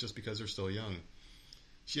trust them, it's just because they're still young.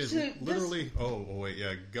 She has literally... Oh, wait,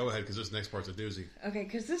 yeah, go ahead because this next part's a doozy. Okay,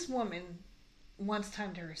 because this woman wants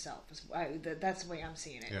time to herself. That's the way I'm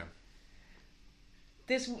seeing it. Yeah.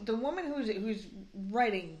 The woman who's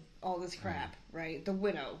writing all this crap, right? The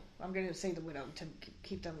widow. I'm going to say the widow to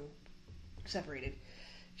keep them separated.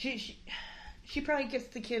 She probably gets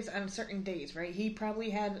the kids on certain days, right? He probably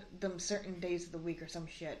had them certain days of the week or some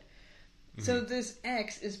shit. Mm-hmm. So this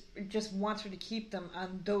ex just wants her to keep them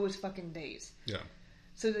on those fucking days. Yeah.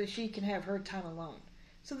 So that she can have her time alone.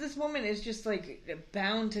 So this woman is just like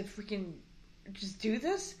bound to freaking just do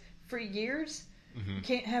this for years. Mm-hmm.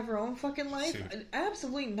 Can't have her own fucking life? Dude.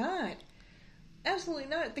 Absolutely not. Absolutely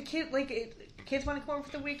not. The kids want to come over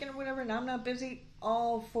for the weekend or whatever, and I'm not busy.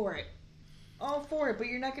 All for it. All for it. But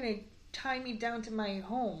you're not going to tie me down to my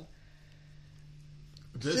home.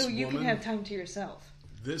 So you can have time to yourself.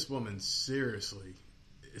 This woman seriously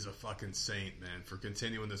is a fucking saint, man, for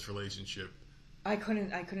continuing this relationship. I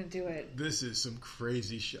couldn't do it. This is some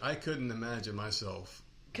crazy shit. I couldn't imagine myself.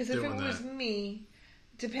 Because if it was me,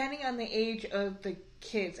 depending on the age of the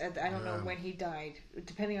kids, I don't know when he died,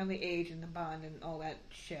 depending on the age and the bond and all that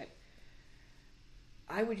shit,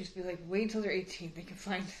 I would just be like, wait until they're 18. They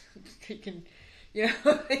can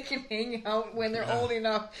they can hang out when they're old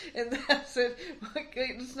enough, and that's it.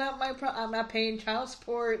 It's not my problem. I'm not paying child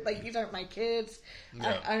support. Like, these aren't my kids.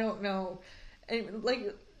 Yeah. I don't know. And, like,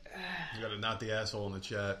 you gotta not the asshole in the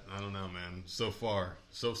chat. I don't know, man. So far,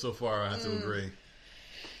 I have to agree.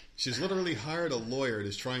 She's literally hired a lawyer and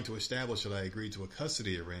is trying to establish that I agreed to a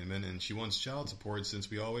custody arrangement, and she wants child support since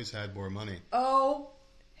we always had more money. Oh,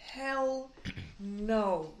 hell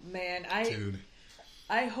no, man. Dude.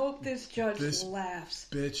 I hope this judge laughs.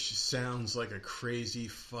 Bitch sounds like a crazy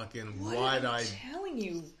fucking wide-eyed. I'm telling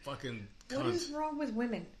you. Fucking cunt. What is wrong with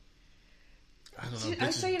women? I don't know.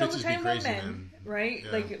 I say it all the time about men, man. Right?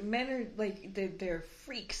 Yeah. Like, men are like they're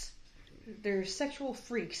freaks. They're sexual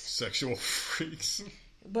freaks. Sexual freaks.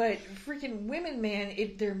 But freaking women, man,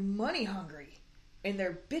 they're money hungry, and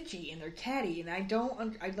they're bitchy, and they're catty, and I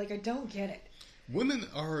don't get it. Women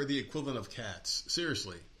are the equivalent of cats.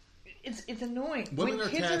 Seriously. It's annoying. Women when are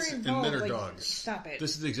kids cats are involved, and men are like, dogs. Stop it.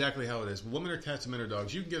 This is exactly how it is. Women are cats and men are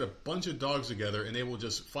dogs. You can get a bunch of dogs together and they will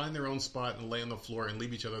just find their own spot and lay on the floor and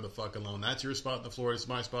leave each other the fuck alone. That's your spot on the floor. It's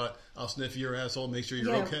my spot. I'll sniff your asshole, make sure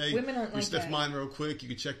you're okay. Women aren't you like sniff that. mine real quick. You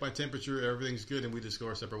can check my temperature. Everything's good, and we just go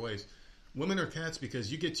our separate ways. Women are cats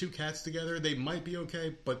because you get two cats together, they might be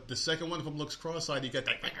okay, but the second one of them looks cross-eyed, you get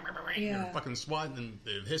that fucking swat and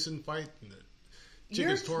the hiss and fight. And the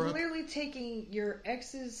chicken's tore up. You're clearly taking your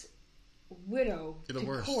ex's widow to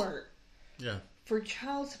court for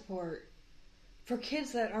child support for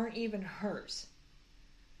kids that aren't even hers.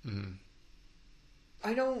 Mm-hmm.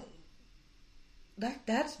 I don't.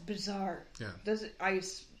 That's bizarre. Yeah.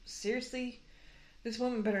 Seriously, this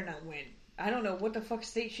woman better not win. I don't know what the fuck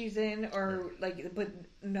state she's in, but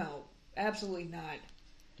no, absolutely not.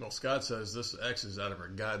 Well, Scott says this ex is out of her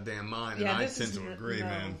goddamn mind, and I tend to agree,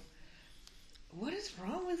 man. What is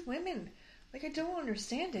wrong with women? Like, I don't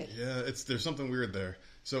understand it. Yeah, there's something weird there.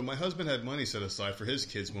 So my husband had money set aside for his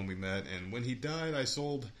kids when we met, and when he died, I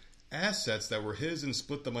sold assets that were his and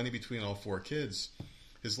split the money between all 4 kids.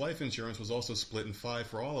 His life insurance was also split in 5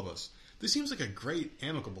 for all of us. This seems like a great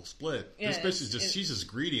amicable split. Yeah, this bitch she's just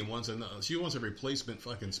greedy and wants a replacement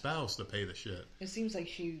fucking spouse to pay the shit. It seems like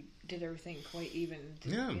she did everything quite even.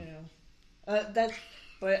 Yeah.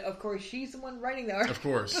 But of course she's the one writing the article. Of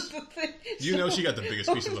course. She got the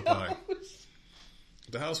biggest piece of the pie.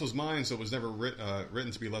 The house was mine, so it was never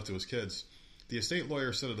written to be left to his kids. The estate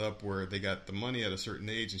lawyer set it up where they got the money at a certain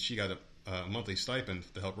age and she got a monthly stipend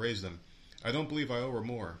to help raise them. I don't believe I owe her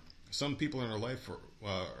more. Some people in her life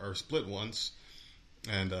are split once,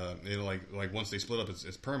 and like once they split up,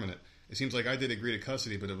 it's permanent. It seems like I did agree to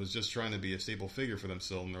custody, but it was just trying to be a stable figure for them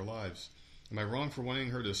still in their lives. Am I wrong for wanting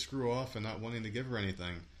her to screw off and not wanting to give her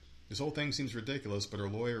anything? This whole thing seems ridiculous, but her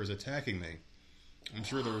lawyer is attacking me. I'm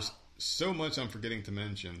sure there's so much I'm forgetting to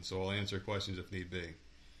mention, so I'll answer questions if need be.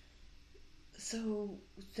 So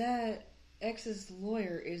that ex's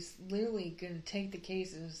lawyer is literally going to take the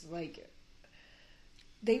case and is like,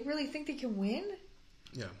 they really think they can win?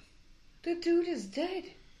 Yeah. The dude is dead.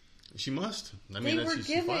 She must. I mean,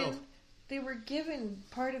 they were given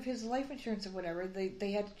part of his life insurance or whatever.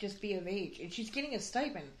 They had to just be of age, and she's getting a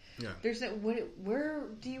stipend. Yeah. There's where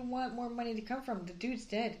do you want more money to come from? The dude's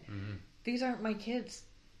dead. Mm-hmm. These aren't my kids.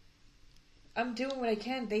 I'm doing what I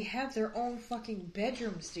can. They have their own fucking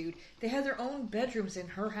bedrooms, dude. They have their own bedrooms in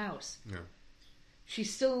her house. Yeah.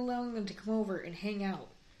 She's still allowing them to come over and hang out.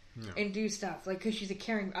 Yeah. And do stuff because she's a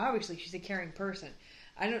caring person.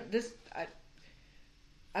 I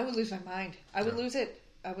would lose my mind. I would lose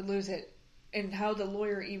it. And how the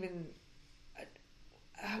lawyer even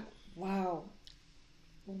wow.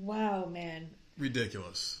 Wow, man.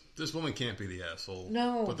 Ridiculous. This woman can't be the asshole.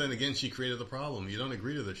 No. But then again, she created the problem. You don't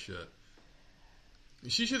agree to this shit.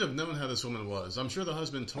 She should have known how this woman was. I'm sure the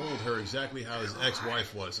husband told her exactly how his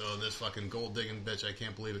ex-wife was. Oh, this fucking gold-digging bitch, I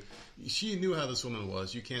can't believe it. She knew how this woman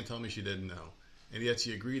was. You can't tell me she didn't know. And yet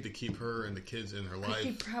she agreed to keep her and the kids in her life.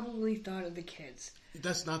 He probably thought of the kids.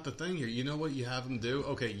 That's not the thing here. You know what you have them do?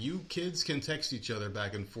 Okay, you kids can text each other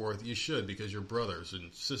back and forth. You should, because you're brothers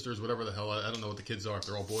and sisters, whatever the hell. I don't know what the kids are. If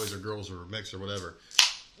they're all boys or girls or mixed or whatever.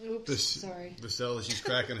 Oops, sorry. The cell, she's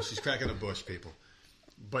cracking a bush, people.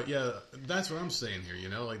 But yeah, that's what I'm saying here, you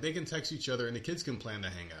know? Like, they can text each other and the kids can plan to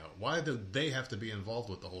hang out. Why do they have to be involved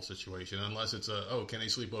with the whole situation? Unless it's can they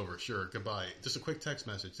sleep over? Sure, goodbye. Just a quick text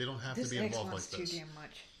message. They don't have to be involved like this. This ex wants too damn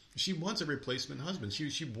much. She wants a replacement husband.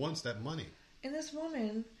 She wants that money. And this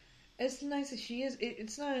woman, as nice as she is,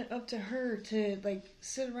 it's not up to her to, like,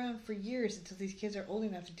 sit around for years until these kids are old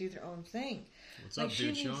enough to do their own thing. What's up,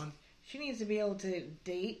 dude, Sean? She needs to be able to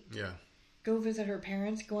date. Yeah. Go visit her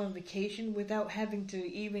parents, go on vacation without having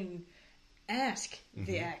to even ask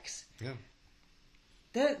the ex.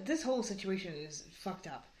 Yeah. This whole situation is fucked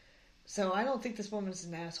up. So I don't think this woman's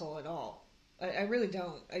an asshole at all. I really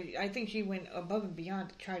don't. I think she went above and beyond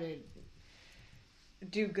to try to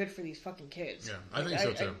do good for these fucking kids. Yeah, I think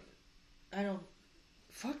so too. I don't...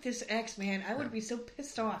 Fuck this ex, man. I would be so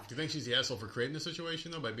pissed off. Do you think she's the asshole for creating the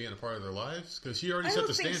situation, though, by being a part of their lives? Because she already set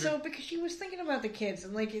the standard. I don't think so, because she was thinking about the kids.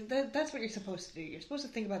 And, like, that's what you're supposed to do. You're supposed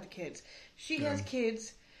to think about the kids. She has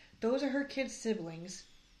kids. Those are her kids' siblings.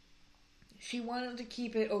 She wanted to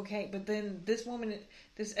keep it okay. But then this woman,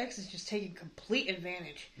 this ex is just taking complete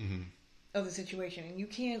advantage of the situation. And you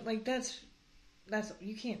can't, like,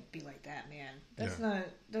 you can't be like that, man.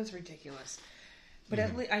 That's ridiculous. But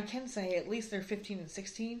I can say at least they're 15 and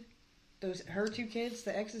 16. Her two kids,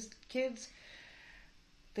 the ex's kids,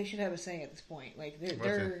 they should have a say at this point. Like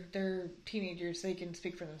they're teenagers. They can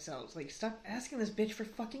speak for themselves. Like, stop asking this bitch for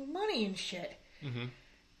fucking money and shit.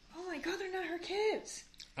 Oh my god, they're not her kids.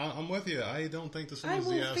 I'm with you. I don't think this one's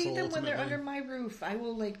the asshole. I will feed them ultimately. when they're under my roof. I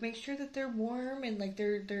will, like, make sure that they're warm and, like,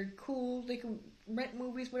 they're cool. They can rent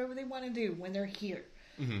movies, whatever they want to do when they're here.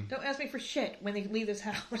 Don't ask me for shit when they leave this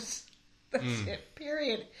house. That's it.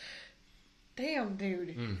 Period. Damn,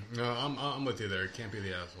 dude. No, I'm with you there. It can't be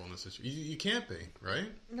the asshole in this situation. You can't be, right?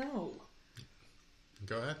 No.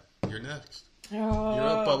 Go ahead. You're next. Oh, You're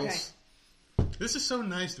up, Bubbles. Okay. This is so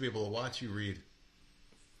nice to be able to watch you read.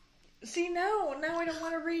 See, now I don't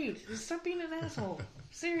want to read. Stop being an asshole.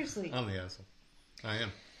 Seriously. I'm the asshole. I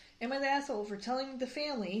am. Am I the asshole for telling the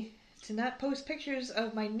family to not post pictures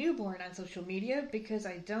of my newborn on social media because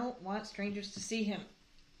I don't want strangers to see him?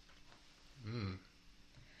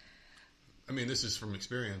 I mean, this is from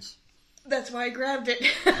experience. That's why I grabbed it.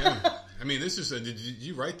 Yeah. I mean, this is... did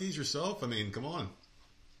you write these yourself? I mean, come on.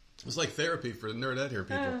 It's like therapy for the nerd out here,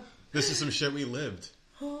 people. This is some shit we lived.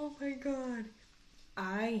 Oh, my God.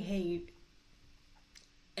 I hate...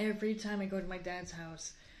 Every time I go to my dad's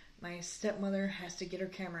house, my stepmother has to get her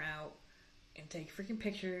camera out and take freaking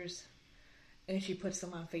pictures, and she puts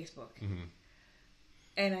them on Facebook.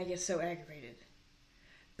 And I get so aggravated.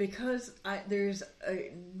 Because there's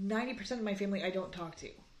 90% of my family I don't talk to.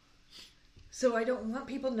 So I don't want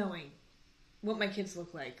people knowing what my kids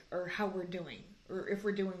look like, or how we're doing, or if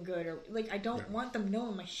we're doing good, or, like, I don't want them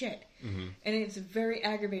knowing my shit. And it's very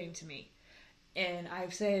aggravating to me. And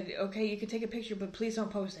I've said, okay, you can take a picture, but please don't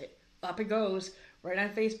post it. Up it goes, right on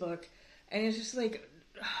Facebook. And it's just like,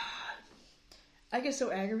 I get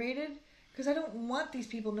so aggravated, because I don't want these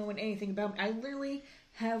people knowing anything about me. I literally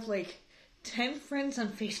have, like, 10 friends on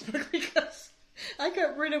Facebook because I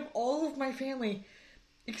got rid of all of my family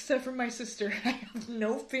except for my sister. I have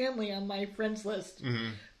no family on my friends list,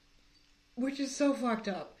 which is so fucked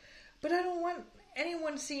up. But I don't want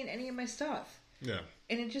anyone seeing any of my stuff. Yeah,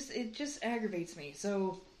 and it just aggravates me.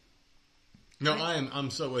 So no, I'm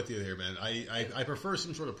so with you there, man. I prefer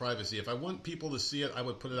some sort of privacy. If I want people to see it, I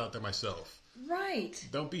would put it out there myself. Right.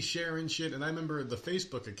 Don't be sharing shit. And I remember the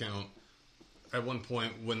Facebook account. At one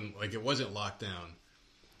point, when, like, it wasn't locked down,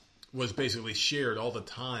 was basically shared all the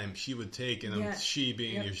time. She would take, and she,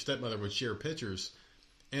 being your stepmother, would share pictures.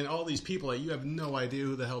 And all these people that you have no idea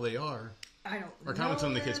who the hell they are. I don't know. Or commenting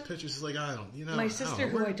on the kids' pictures. It's like, I don't, my sister,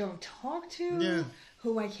 who I don't talk to,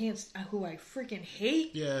 who I freaking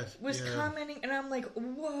hate, was commenting. And I'm like,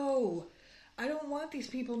 whoa. I don't want these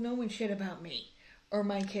people knowing shit about me. Or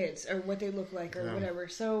my kids. Or what they look like. Or whatever.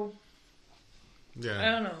 So...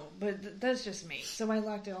 I don't know, but that's just me. So I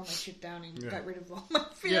locked all my shit down and got rid of all my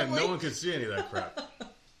family. Yeah, no one could see any of that crap.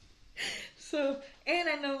 And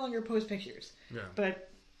I no longer post pictures. Yeah. But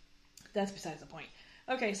that's besides the point.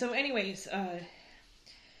 Okay, so anyways,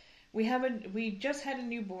 We just had a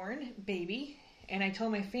newborn baby, and I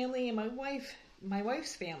told my family and my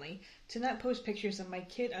wife's family, to not post pictures of my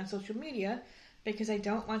kid on social media because I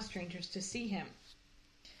don't want strangers to see him.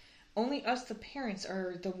 Only us, the parents,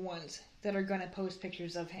 are the ones that are going to post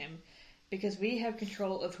pictures of him because we have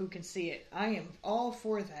control of who can see it. I am all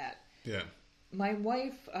for that. Yeah. My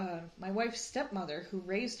wife's stepmother, who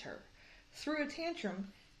raised her, threw a tantrum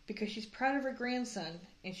because she's proud of her grandson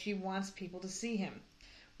and she wants people to see him.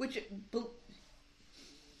 Which,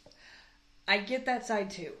 I get that side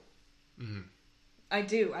too. Mm-hmm. I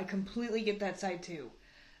do. I completely get that side too.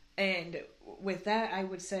 And with that, I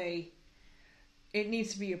would say it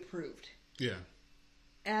needs to be approved. Yeah.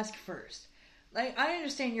 Ask first. Like, I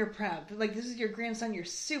understand you're proud. Like, this is your grandson. You're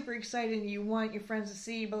super excited and you want your friends to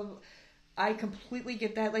see, blah, blah, blah. I completely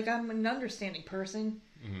get that. Like, I'm an understanding person.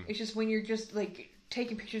 Mm-hmm. It's just when you're just, like,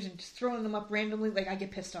 taking pictures and just throwing them up randomly, like, I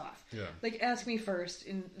get pissed off. Yeah. Like, ask me first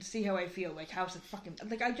and see how I feel. Like, how's it fucking...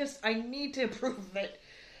 Like, I need to approve of it.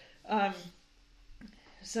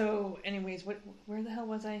 So, anyways, where the hell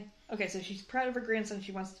was I? Okay, so she's proud of her grandson.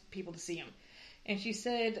 She wants people to see him. And she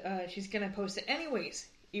said she's going to post it anyways,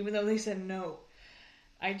 even though they said no.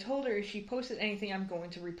 I told her if she posted anything, I'm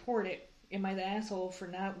going to report it. Am I the asshole for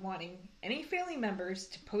not wanting any family members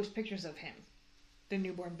to post pictures of him, the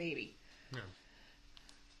newborn baby? Yeah.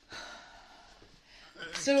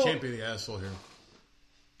 So, can't be the asshole here.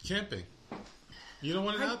 Can't be. You don't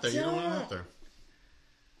want it out there. You don't want it out there.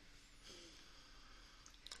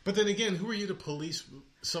 But then again, who are you to police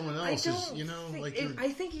someone else's? You know, I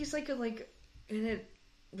think he's like and it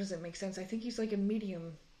doesn't make sense. I think he's like a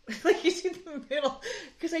medium. Like, he's in the middle.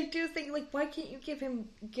 Because I do think, like, why can't you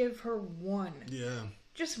give her one? Yeah.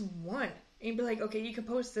 Just one. And be like, okay, you can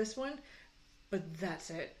post this one, but that's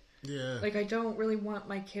it. Yeah. Like, I don't really want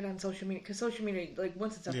my kid on social media. Because social media, like,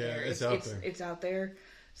 once it's up there, it's out there.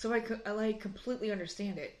 So I like, completely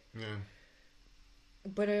understand it. Yeah.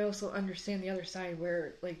 But I also understand the other side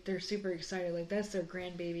where, like, they're super excited. Like, that's their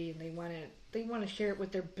grandbaby, and they want to share it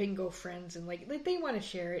with their bingo friends, and like they want to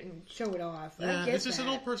share it and show it off. Yeah, it's just that. An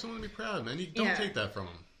old person want to be proud, man. You don't take that from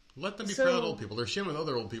them. Let them be proud old people. They're sharing with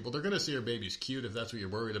other old people. They're going to see their baby's cute if that's what you're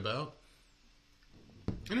worried about.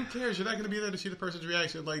 And who cares? You're not going to be there to see the person's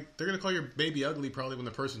reaction. Like, they're going to call your baby ugly probably when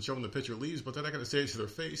the person showing the picture leaves, but they're not going to say it to their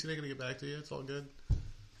face. They're going to get back to you. It's all good.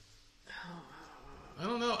 I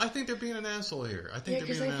don't know. I think they're being an asshole here. I think they're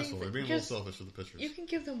being an asshole. They're being a little selfish with the pictures. You can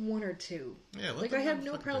give them one or two. Yeah, like, I have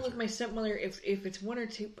no problem with my stepmother if it's one or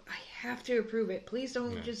two. I have to approve it. Please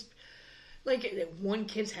don't just... Like, one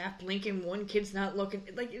kid's half blinking, one kid's not looking.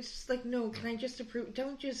 Like, it's just like, no, can I just approve?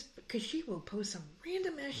 Don't just... Because she will post some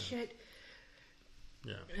random ass shit.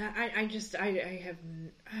 Yeah. I don't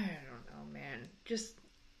know, man. Just...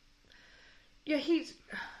 Yeah,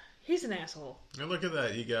 He's an asshole. And look at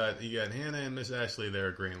that. You got Hannah and Miss Ashley there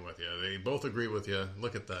agreeing with you. They both agree with you.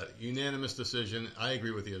 Look at that. Unanimous decision. I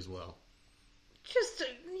agree with you as well. Just,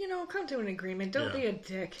 come to an agreement. Don't be a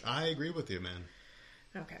dick. I agree with you, man.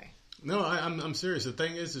 Okay. No, I'm serious. The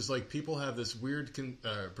thing is like people have this weird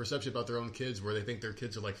perception about their own kids where they think their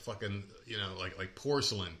kids are like fucking, like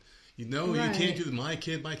porcelain. You can't do my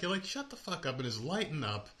kid. Like, shut the fuck up and just lighten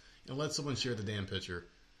up and let someone share the damn picture.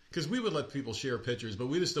 Because we would let people share pictures, but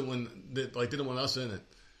we just didn't want us in it.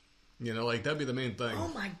 That'd be the main thing.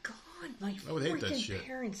 Oh my god, I would hate that shit.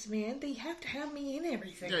 Parents, man, they have to have me in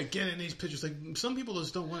everything. Yeah, get in these pictures. Like, some people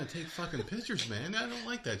just don't want to take fucking pictures, man. I don't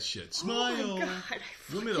like that shit. Smile. Oh my god,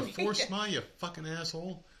 you want me to force smile, you fucking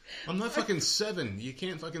asshole? I'm not fucking 7. You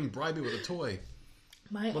can't fucking bribe me with a toy.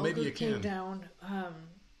 My uncle came down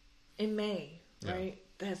in May, right?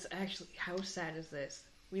 Yeah. That's actually, how sad is this?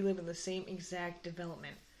 We live in the same exact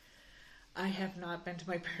development. I have not been to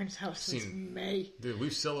my parents' house since May. Dude,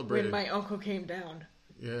 we've celebrated. When my uncle came down.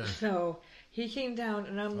 Yeah. So, he came down,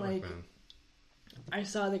 and I'm like, man. I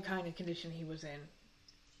saw the kind of condition he was in.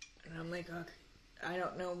 And I'm like, I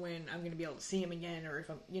don't know when I'm going to be able to see him again, or if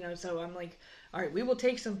I'm, so I'm like, all right, we will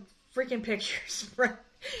take some freaking pictures.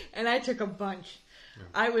 And I took a bunch. Yeah.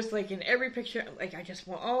 I was like, in every picture, like,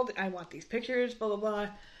 I want these pictures, blah, blah, blah.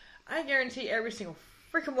 I guarantee every single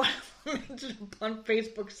freaking one of them ended up on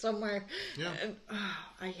Facebook somewhere. Yeah. And,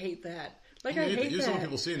 I hate that. Like, I hate that. You just don't want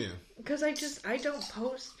people seeing you. Because I don't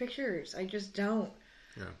post pictures. I just don't.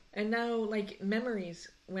 Yeah. And now, like, memories,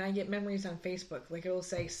 when I get memories on Facebook, like, it'll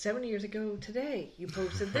say, 7 years ago today, you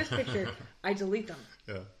posted this picture. I delete them.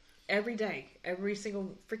 Yeah. Every day. Every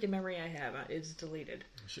single freaking memory I have is deleted.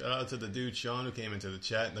 Shout out to the dude, Sean, who came into the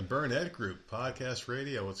chat in the Burnett group, Podcast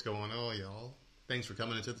Radio. What's going on, y'all? Thanks for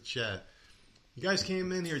coming into the chat. You guys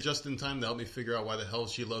came in here just in time to help me figure out why the hell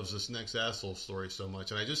she loves this next asshole story so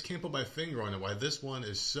much. And I just can't put my finger on it, why this one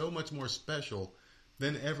is so much more special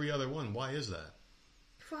than every other one. Why is that?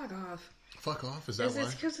 Fuck off. Fuck off? Is that why?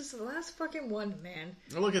 It's because it's the last fucking one, man.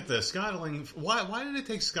 Look at this. Scottling. Why did it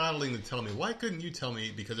take Scottling to tell me? Why couldn't you tell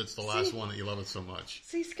me because it's the last one that you love it so much?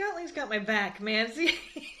 See, Scottling's got my back, man. See,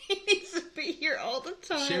 he needs to be here all the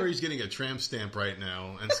time. Sherry's getting a tramp stamp right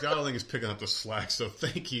now, and Scottling is picking up the slack, so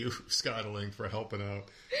thank you, Scottling, for helping out.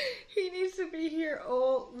 He needs to be here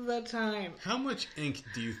all the time. How much ink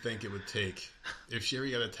do you think it would take if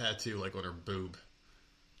Sherry got a tattoo, like, on her boob?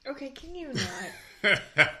 Okay, can you not?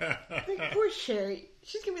 Like, poor Sherry.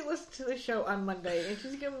 She's going to be listening to the show on Monday, and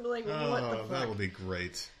she's going to be like, what the fuck? That would be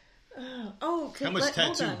great. How much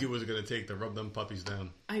tattoo goo is it going to take to rub them puppies down?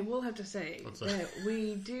 I will have to say that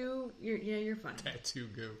we do... You're fine. Tattoo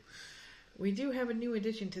goo. We do have a new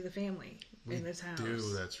addition to the family in this house. We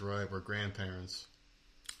do, that's right. We're grandparents.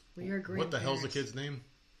 We are grandparents. What the hell's the kid's name?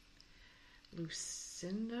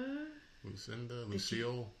 Lucinda,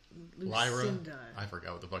 Lucille, Lyra. Lyra. I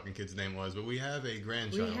forgot what the fucking kid's name was, but we have a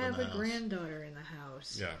grandchild. We have in the a house. granddaughter in the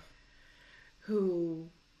house. Yeah. Who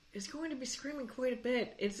is going to be screaming quite a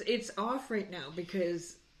bit. It's off right now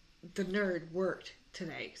because the nerd worked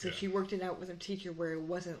today, so she worked it out with her teacher where it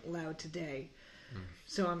wasn't loud today.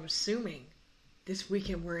 So I'm assuming this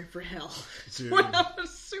weekend we're in for hell. What I'm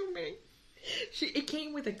assuming. It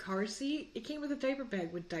came with a car seat. It came with a diaper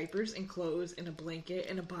bag with diapers and clothes and a blanket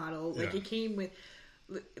and a bottle. Like, it came with...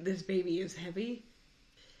 This baby is heavy.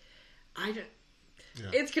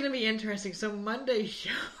 It's going to be interesting. So Monday's show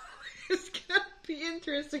is going to be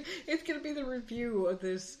interesting. It's going to be the review of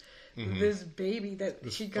this baby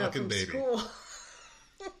that she got from school.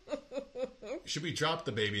 Should we drop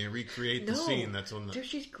the baby and recreate the scene that's on the... Dude,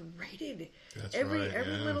 she's graded. That's every right,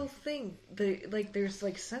 little thing. There's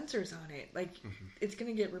like sensors on it. Like, it's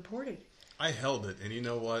going to get reported. I held it, and you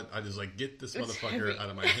know what? I just get this motherfucker out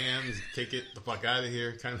of my hands, take it the fuck out of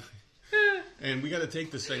here, kind of. And we got to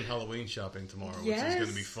take this thing Halloween shopping tomorrow, which is going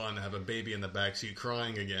to be fun to have a baby in the backseat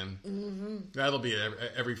crying again. Mm-hmm. That'll be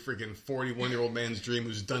every freaking 41-year-old man's dream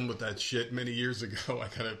who's done with that shit many years ago.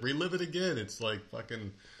 I got to relive it again. It's like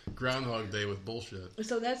fucking Groundhog Day with bullshit.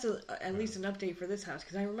 So that's at least an update for this house,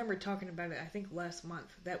 because I remember talking about it, I think last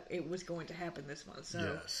month, that it was going to happen this month.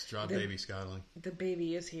 So yes, drop baby Scotland. The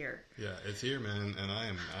baby is here. Yeah, it's here, man,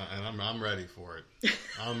 and I'm ready for it.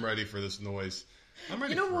 I'm ready for this noise. I'm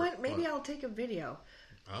ready. You know what? Maybe I'll take a video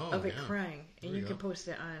of it crying, and you can post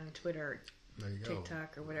it on Twitter,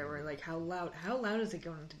 TikTok, or whatever. Like, how loud is it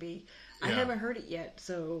going to be? Yeah. I haven't heard it yet,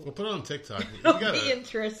 so we'll put it on TikTok. It'll be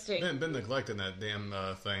interesting. Been neglecting that damn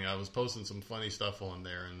thing. I was posting some funny stuff on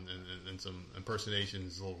there and some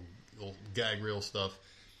impersonations, little gag reel stuff.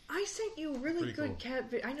 I sent you really good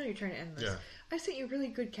cat. I know you're trying to end this. Yeah. I sent you really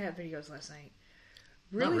good cat videos last night.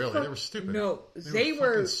 Not really. They were stupid. No, they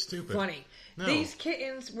were stupid. Funny. No. These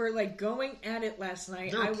kittens were like going at it last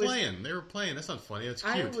night. They were playing. That's not funny. That's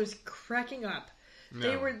cute. I was cracking up. No.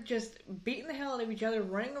 They were just beating the hell out of each other,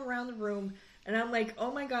 running around the room, and I'm like,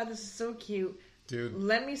 oh my god, this is so cute. Dude.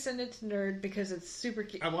 Let me send it to Nerd because it's super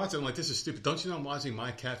cute. I'm watching, I'm like, this is stupid. Don't you know I'm watching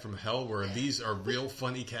My Cat from Hell, where these are real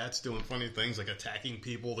funny cats doing funny things, like attacking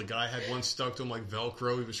people. The guy had one stuck to him like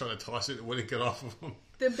Velcro. He was trying to toss it. It wouldn't get off of him.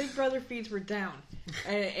 The Big Brother feeds were down.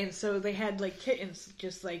 and so they had like kittens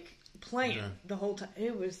just like playing the whole time.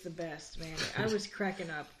 It was the best, man. I was cracking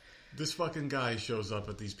up. This fucking guy shows up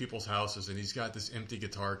at these people's houses and he's got this empty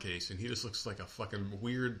guitar case and he just looks like a fucking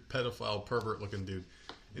weird pedophile pervert looking dude.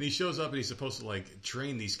 And he shows up and he's supposed to like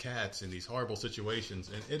train these cats in these horrible situations,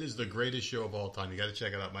 and it is the greatest show of all time. You got to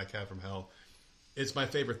check it out, My Cat from Hell. It's my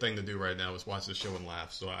favorite thing to do right now is watch the show and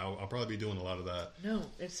laugh. So I'll probably be doing a lot of that. No,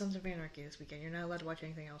 it's Sons of Anarchy this weekend. You're not allowed to watch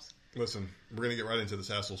anything else. Listen, we're gonna get right into this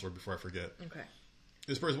asshole story before I forget. Okay.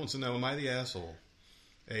 This person wants to know: am I the asshole?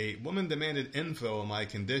 A woman demanded info on my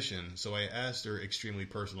condition, so I asked her extremely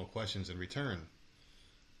personal questions in return.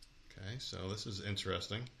 Okay, so this is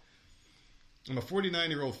interesting. I'm a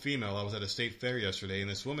 49-year-old female. I was at a state fair yesterday, and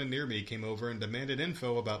this woman near me came over and demanded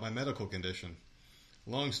info about my medical condition.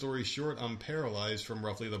 Long story short, I'm paralyzed from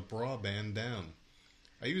roughly the bra band down.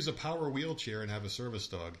 I use a power wheelchair and have a service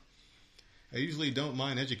dog. I usually don't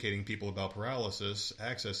mind educating people about paralysis,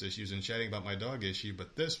 access issues, and chatting about my dog issue,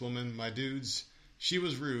 but this woman, my dudes, she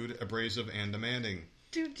was rude, abrasive, and demanding.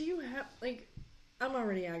 Dude, do you have, I'm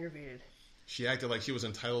already aggravated. She acted like she was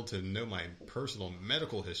entitled to know my personal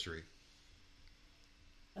medical history.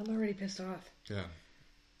 I'm already pissed off. Yeah.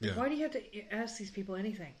 Why do you have to ask these people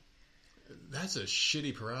anything? That's a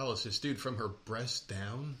shitty paralysis, dude, from her breast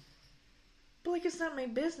down. But, it's not my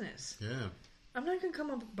business. Yeah. I'm not going to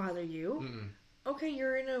come up and bother you. okay,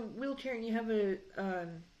 you're in a wheelchair and you have a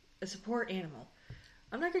support animal.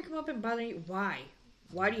 I'm not gonna come up and bother you. Why?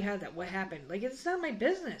 Why do you have that? What happened? Like, it's not my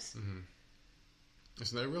business. Mm-hmm.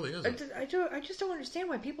 It really isn't. I just don't understand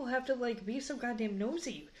why people have to like be so goddamn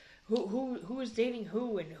nosy. Who is dating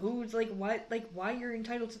who and who's like what, like why you're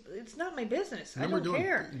entitled to. It's not my business. I don't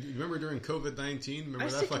care. Remember during COVID-19? Remember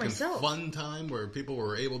that fucking fun time where people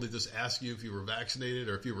were able to just ask you if you were vaccinated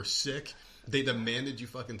or if you were sick? They demanded you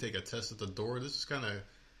fucking take a test at the door. This is kind of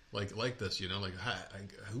like this, you know? Like,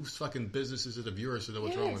 whose fucking business is it of yours to know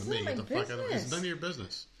what's wrong with me? Get the fuck out of it. It's none of your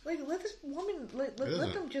business. Like, let this woman, let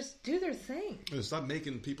them just do their thing. Stop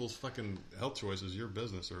making people's fucking health choices your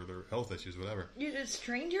business or their health issues, whatever. You're a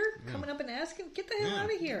stranger coming up and asking? Get the hell out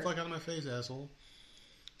of here. Get the fuck out of my face, asshole.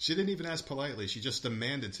 She didn't even ask politely. She just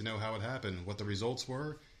demanded to know how it happened, what the results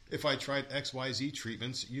were, if I tried XYZ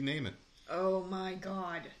treatments, you name it. Oh my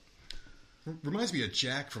god. Reminds me of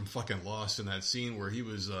Jack from fucking Lost in that scene where he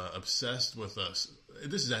was obsessed with us.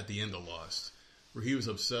 This is at the end of Lost. Where he was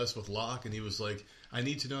obsessed with Locke and he was like, I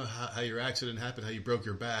need to know how your accident happened, how you broke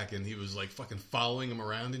your back. And he was like fucking following him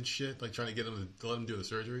around and shit, like trying to get him to let him do the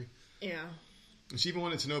surgery. Yeah. And she even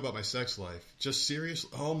wanted to know about my sex life. Just serious?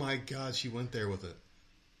 Oh my god, she went there with it.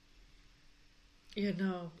 Yeah,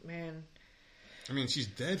 no, man. I mean, she's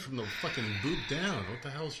dead from the fucking boot down. What the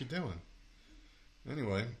hell is she doing?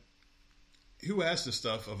 Anyway, who asked this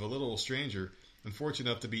stuff of a little stranger, unfortunate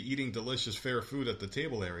enough to be eating delicious fair food at the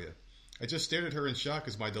table area? I just stared at her in shock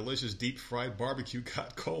as my delicious deep-fried barbecue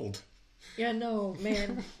got cold. Yeah, no,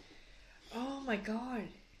 man. Oh, my God.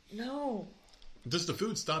 No. Does the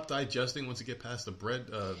food stop digesting once you get past the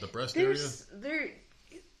breast area?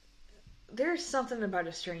 There's something about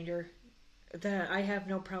a stranger that I have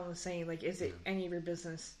no problem saying, like, is it any of your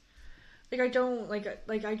business? Like, I don't,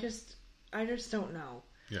 I just don't know.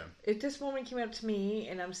 Yeah. If this woman came up to me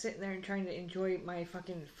and I'm sitting there and trying to enjoy my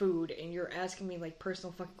fucking food and you're asking me like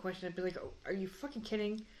personal fucking questions, I'd be like, oh, are you fucking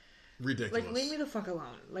kidding? Ridiculous. Like, leave me the fuck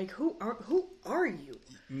alone. Like, who are you?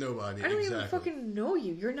 Nobody. I don't even fucking know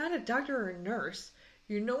you. You're not a doctor or a nurse.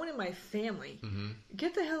 You're no one in my family. Mm-hmm.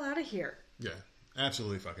 Get the hell out of here. Yeah.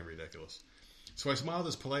 Absolutely fucking ridiculous. So I smiled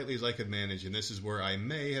as politely as I could manage, and this is where I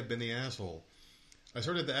may have been the asshole. I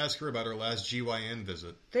started to ask her about her last GYN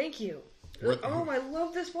visit. Thank you. I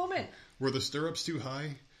love this woman. Were the stirrups too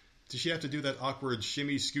high? Did she have to do that awkward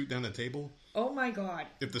shimmy scoot down the table? Oh my god.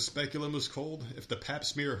 If the speculum was cold? If the pap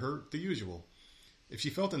smear hurt? The usual. If she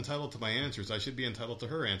felt entitled to my answers, I should be entitled to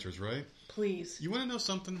her answers, right? Please. You want to know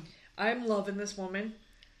something? I'm loving this woman.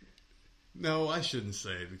 No, I shouldn't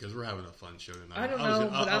say it because we're having a fun show tonight. I don't know,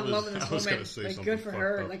 but I'm loving this woman. Like, good for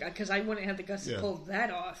her. Like, because I wouldn't have the guts to pull that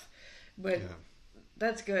off. But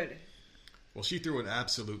that's good. Well, she threw an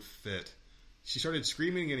absolute fit. She started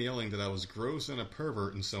screaming and yelling that I was gross and a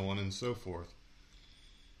pervert and so on and so forth.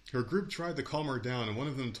 Her group tried to calm her down, and one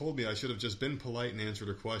of them told me I should have just been polite and answered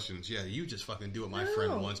her questions. Yeah, you just fucking do what my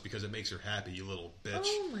friend wants because it makes her happy, you little bitch.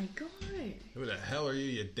 Oh my god. Who the hell are you,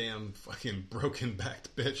 you damn fucking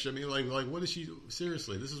broken-backed bitch? I mean, like, what is she...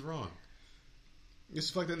 Seriously, this is wrong. This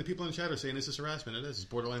is fucked up. The people in the chat are saying this is harassment. It is. It's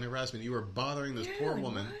borderline harassment. You are bothering this poor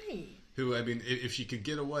woman. Right. Who, I mean, if she could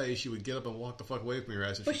get away, she would get up and walk the fuck away from your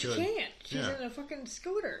ass if she could. But she can't. She's in a fucking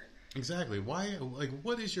scooter. Exactly. Why? Like,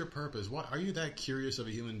 what is your purpose? Why are you that curious of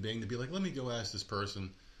a human being to be like, let me go ask this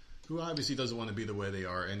person who obviously doesn't want to be the way they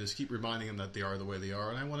are, and just keep reminding them that they are the way they are?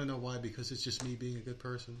 And I want to know why, because it's just me being a good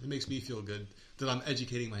person. It makes me feel good that I'm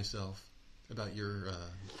educating myself about your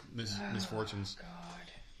misfortunes.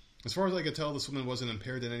 God. As far as I could tell, this woman wasn't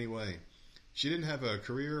impaired in any way. She didn't have a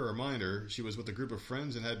career or minor. She was with a group of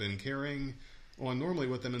friends and had been carrying on normally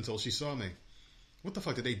with them until she saw me. What the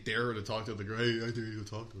fuck did they dare her to talk to the girl? Hey, I dare you to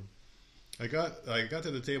talk to her. I got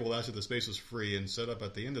to the table after the space was free and set up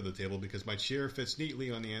at the end of the table because my chair fits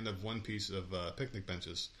neatly on the end of one piece of picnic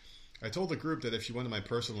benches. I told the group that if she wanted my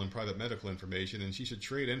personal and private medical information, and she should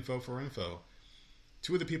trade info for info.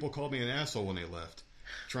 Two of the people called me an asshole when they left,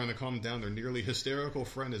 trying to calm down their nearly hysterical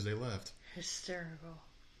friend as they left. Hysterical.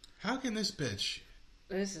 How can this bitch...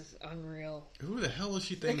 This is unreal. Who the hell does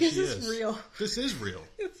she think she is? This is real. This is real.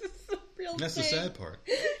 This is a real That's the sad part.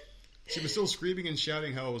 She was still screaming and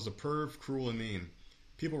shouting how I was a perv, cruel, and mean.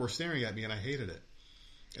 People were staring at me, and I hated it.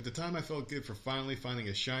 At the time, I felt good for finally finding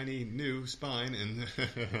a shiny, new spine,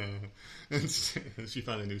 and she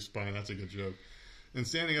found a new spine. That's a good joke. And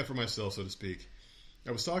standing up for myself, so to speak.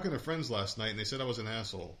 I was talking to friends last night, and they said I was an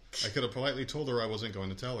asshole. I could have politely told her I wasn't going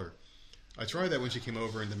to tell her. I tried that when she came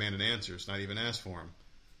over and demanded answers, not even asked for them.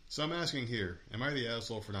 So I'm asking here, am I the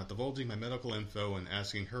asshole for not divulging my medical info and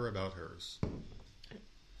asking her about hers?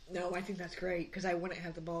 No, I think that's great, because I wouldn't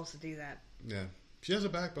have the balls to do that. Yeah. She has a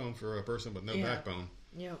backbone for a person with no backbone.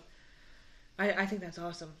 Yeah. I think that's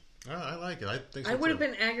awesome. I like it. I think so I would have too.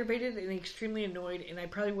 been aggravated and extremely annoyed, and I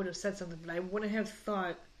probably would have said something, but I wouldn't have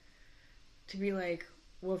thought to be like,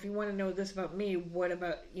 well, if you want to know this about me, what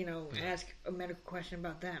about, ask a medical question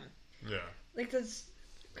about them. Yeah. Like, that's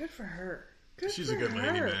good for her. Good She's for a good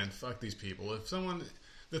lady, her. man. Fuck these people.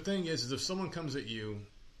 The thing is if someone comes at you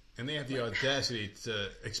and they have the audacity to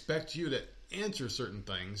expect you to answer certain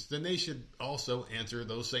things, then they should also answer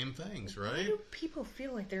those same things, right? Why do people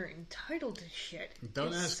feel like they're entitled to shit? Don't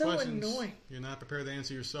it's ask so questions. Annoying. You're not prepared to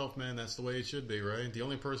answer yourself, man. That's the way it should be, right? The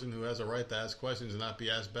only person who has a right to ask questions and not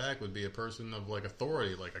be asked back would be a person of like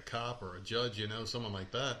authority, like a cop or a judge, someone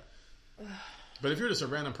like that. But if you're just a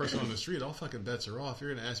random person on the street, all fucking bets are off.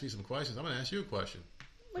 You're going to ask me some questions. I'm going to ask you a question.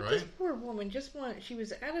 Like right? this poor woman she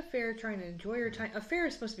was at a fair trying to enjoy her time. A fair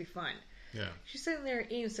is supposed to be fun. Yeah. She's sitting there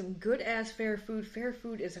eating some good-ass fair food. Fair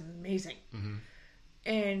food is amazing. Mm-hmm.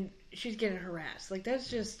 And she's getting harassed. Like, that's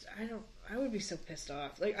just... I would be so pissed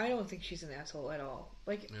off. Like, I don't think she's an asshole at all.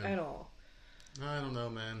 Like, at all. I don't know,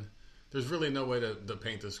 man. There's really no way to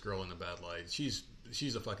paint this girl in a bad light. She's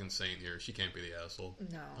a fucking saint here. She can't be the asshole.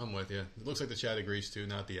 No. I'm with you. It looks like the chat agrees, too,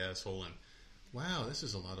 not the asshole. And, wow, this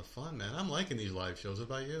is a lot of fun, man. I'm liking these live shows. What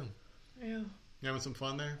about you? Yeah. You having some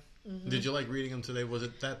fun there? Mm-hmm. Did you like reading them today? Was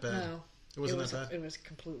it that bad? No. It wasn't that bad? It was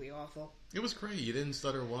completely awful. It was great. You didn't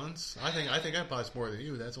stutter once. I think I botched more than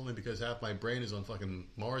you. That's only because half my brain is on fucking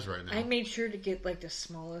Mars right now. I made sure to get like the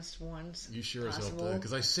smallest ones. You sure as possible. hell did,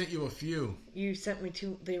 because I sent you a few. You sent me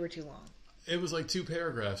two. They were too long. It was like 2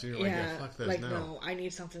 paragraphs. And you're like, yeah, fuck this. Like no, I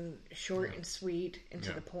need something short and sweet and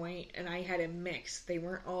to the point. And I had a mix. They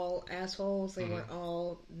weren't all assholes. They weren't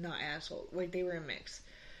all not assholes. Like they were a mix.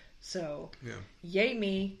 So yay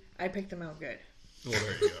me! I picked them out good. Well,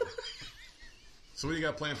 there you go. So what do you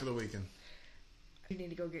got planned for the weekend? We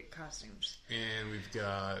need to go get costumes. And we've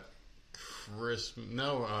got Christmas.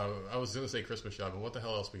 No, I was going to say Christmas shopping. What the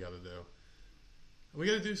hell else we got to do? We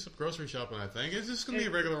got to do some grocery shopping, I think. It's just going to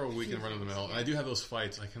be a regular old weekend run of the mill. I do have those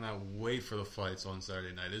fights. I cannot wait for the fights on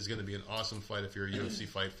Saturday night. It's going to be an awesome fight if you're a UFC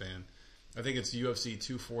fight fan. I think it's UFC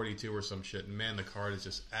 242 or some shit. And man, the card is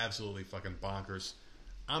just absolutely fucking bonkers.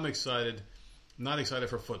 I'm excited. Not excited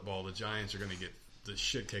for football. The Giants are going to get the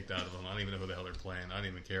shit kicked out of them. I don't even know who the hell they're playing. I don't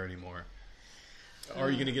even care anymore. Are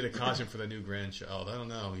you going to get a costume for the new grandchild? I don't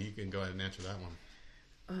know. You can go ahead and answer that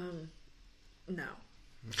one. No.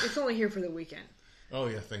 It's only here for the weekend. Oh,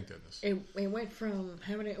 yeah, thank goodness. It went from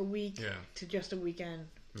having it a week to just a weekend.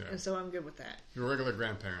 Yeah. And so I'm good with that. You're regular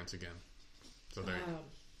grandparents again. So there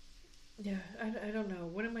you go. I don't know.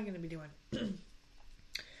 What am I going to be doing?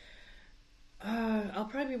 I'll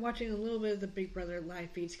probably be watching a little bit of the Big Brother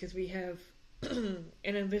live feeds because we have an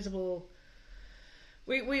invisible...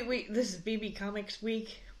 This is BB Comics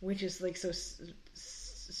Week, which is like so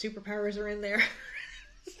superpowers are in there.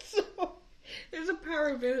 So there's a power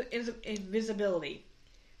of invisibility.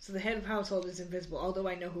 So the head of household is invisible, although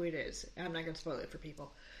I know who it is. I'm not going to spoil it for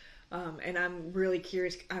people. And I'm really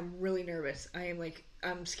curious. I'm really nervous.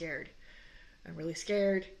 I'm scared. I'm really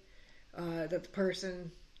scared that the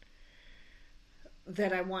person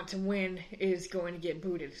that I want to win is going to get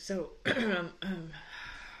booted. So, God,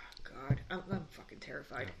 I'm fucking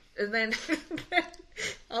terrified. And then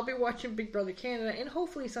I'll be watching Big Brother Canada and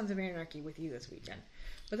hopefully Sons of Anarchy with you this weekend.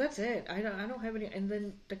 But that's it. I don't have any. And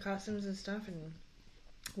then the costumes and stuff and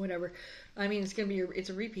whatever. I mean, it's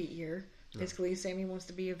a repeat year. Basically, Sammy wants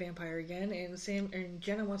to be a vampire again, and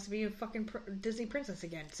Jenna wants to be a fucking Disney princess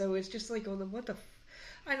again. So it's just like, what the?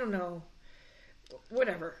 I don't know.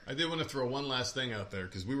 Whatever. I did want to throw one last thing out there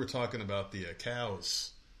because we were talking about the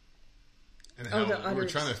cows. And how we were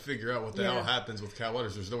trying to figure out what the hell happens with cow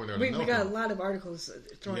udders. There's nowhere there to milk. We got a lot of articles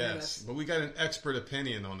thrown at us. Yes, but we got an expert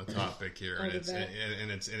opinion on the topic here, and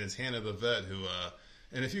it's Hannah the vet who.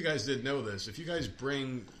 And if you guys didn't know this, if you guys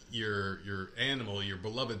bring your animal, your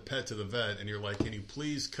beloved pet to the vet, and you're like, "Can you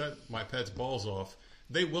please cut my pet's balls off?"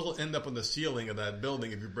 They will end up on the ceiling of that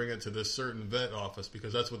building if you bring it to this certain vet office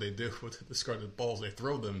because that's what they do with the discarded balls. They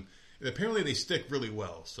throw them, and apparently they stick really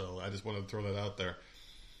well. So I just wanted to throw that out there.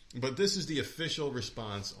 But this is the official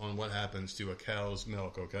response on what happens to a cow's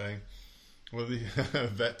milk, okay? Well, the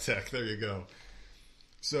vet tech, there you go.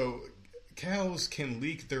 So, cows can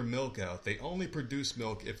leak their milk out. They only produce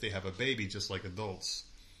milk if they have a baby, just like adults.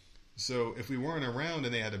 So, if we weren't around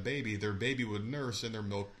and they had a baby, their baby would nurse and their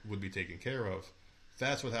milk would be taken care of.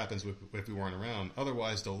 That's what happens if we weren't around.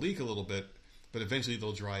 Otherwise, they'll leak a little bit, but eventually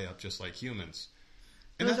they'll dry up just like humans.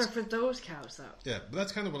 And those are for those cows, though. Yeah, but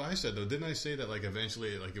that's kind of what I said, though. Didn't I say that, like,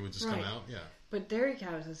 eventually, like, it would just come out? Yeah. But dairy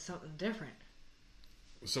cows is something different.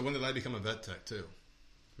 So when did I become a vet tech, too?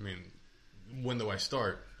 I mean, when do I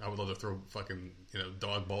start? I would love to throw fucking,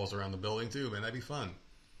 dog balls around the building too, man. That'd be fun.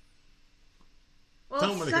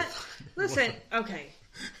 Well, listen, okay.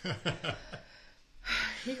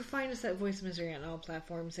 You can find us at Voice of Misery on all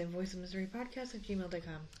platforms and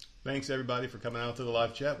voiceofmiserypodcast@gmail.com. Thanks, everybody, for coming out to the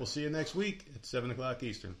live chat. We'll see you next week at 7 o'clock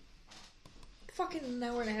Eastern. Fucking an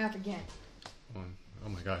hour and a half again. Oh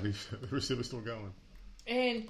my God, it was still going. And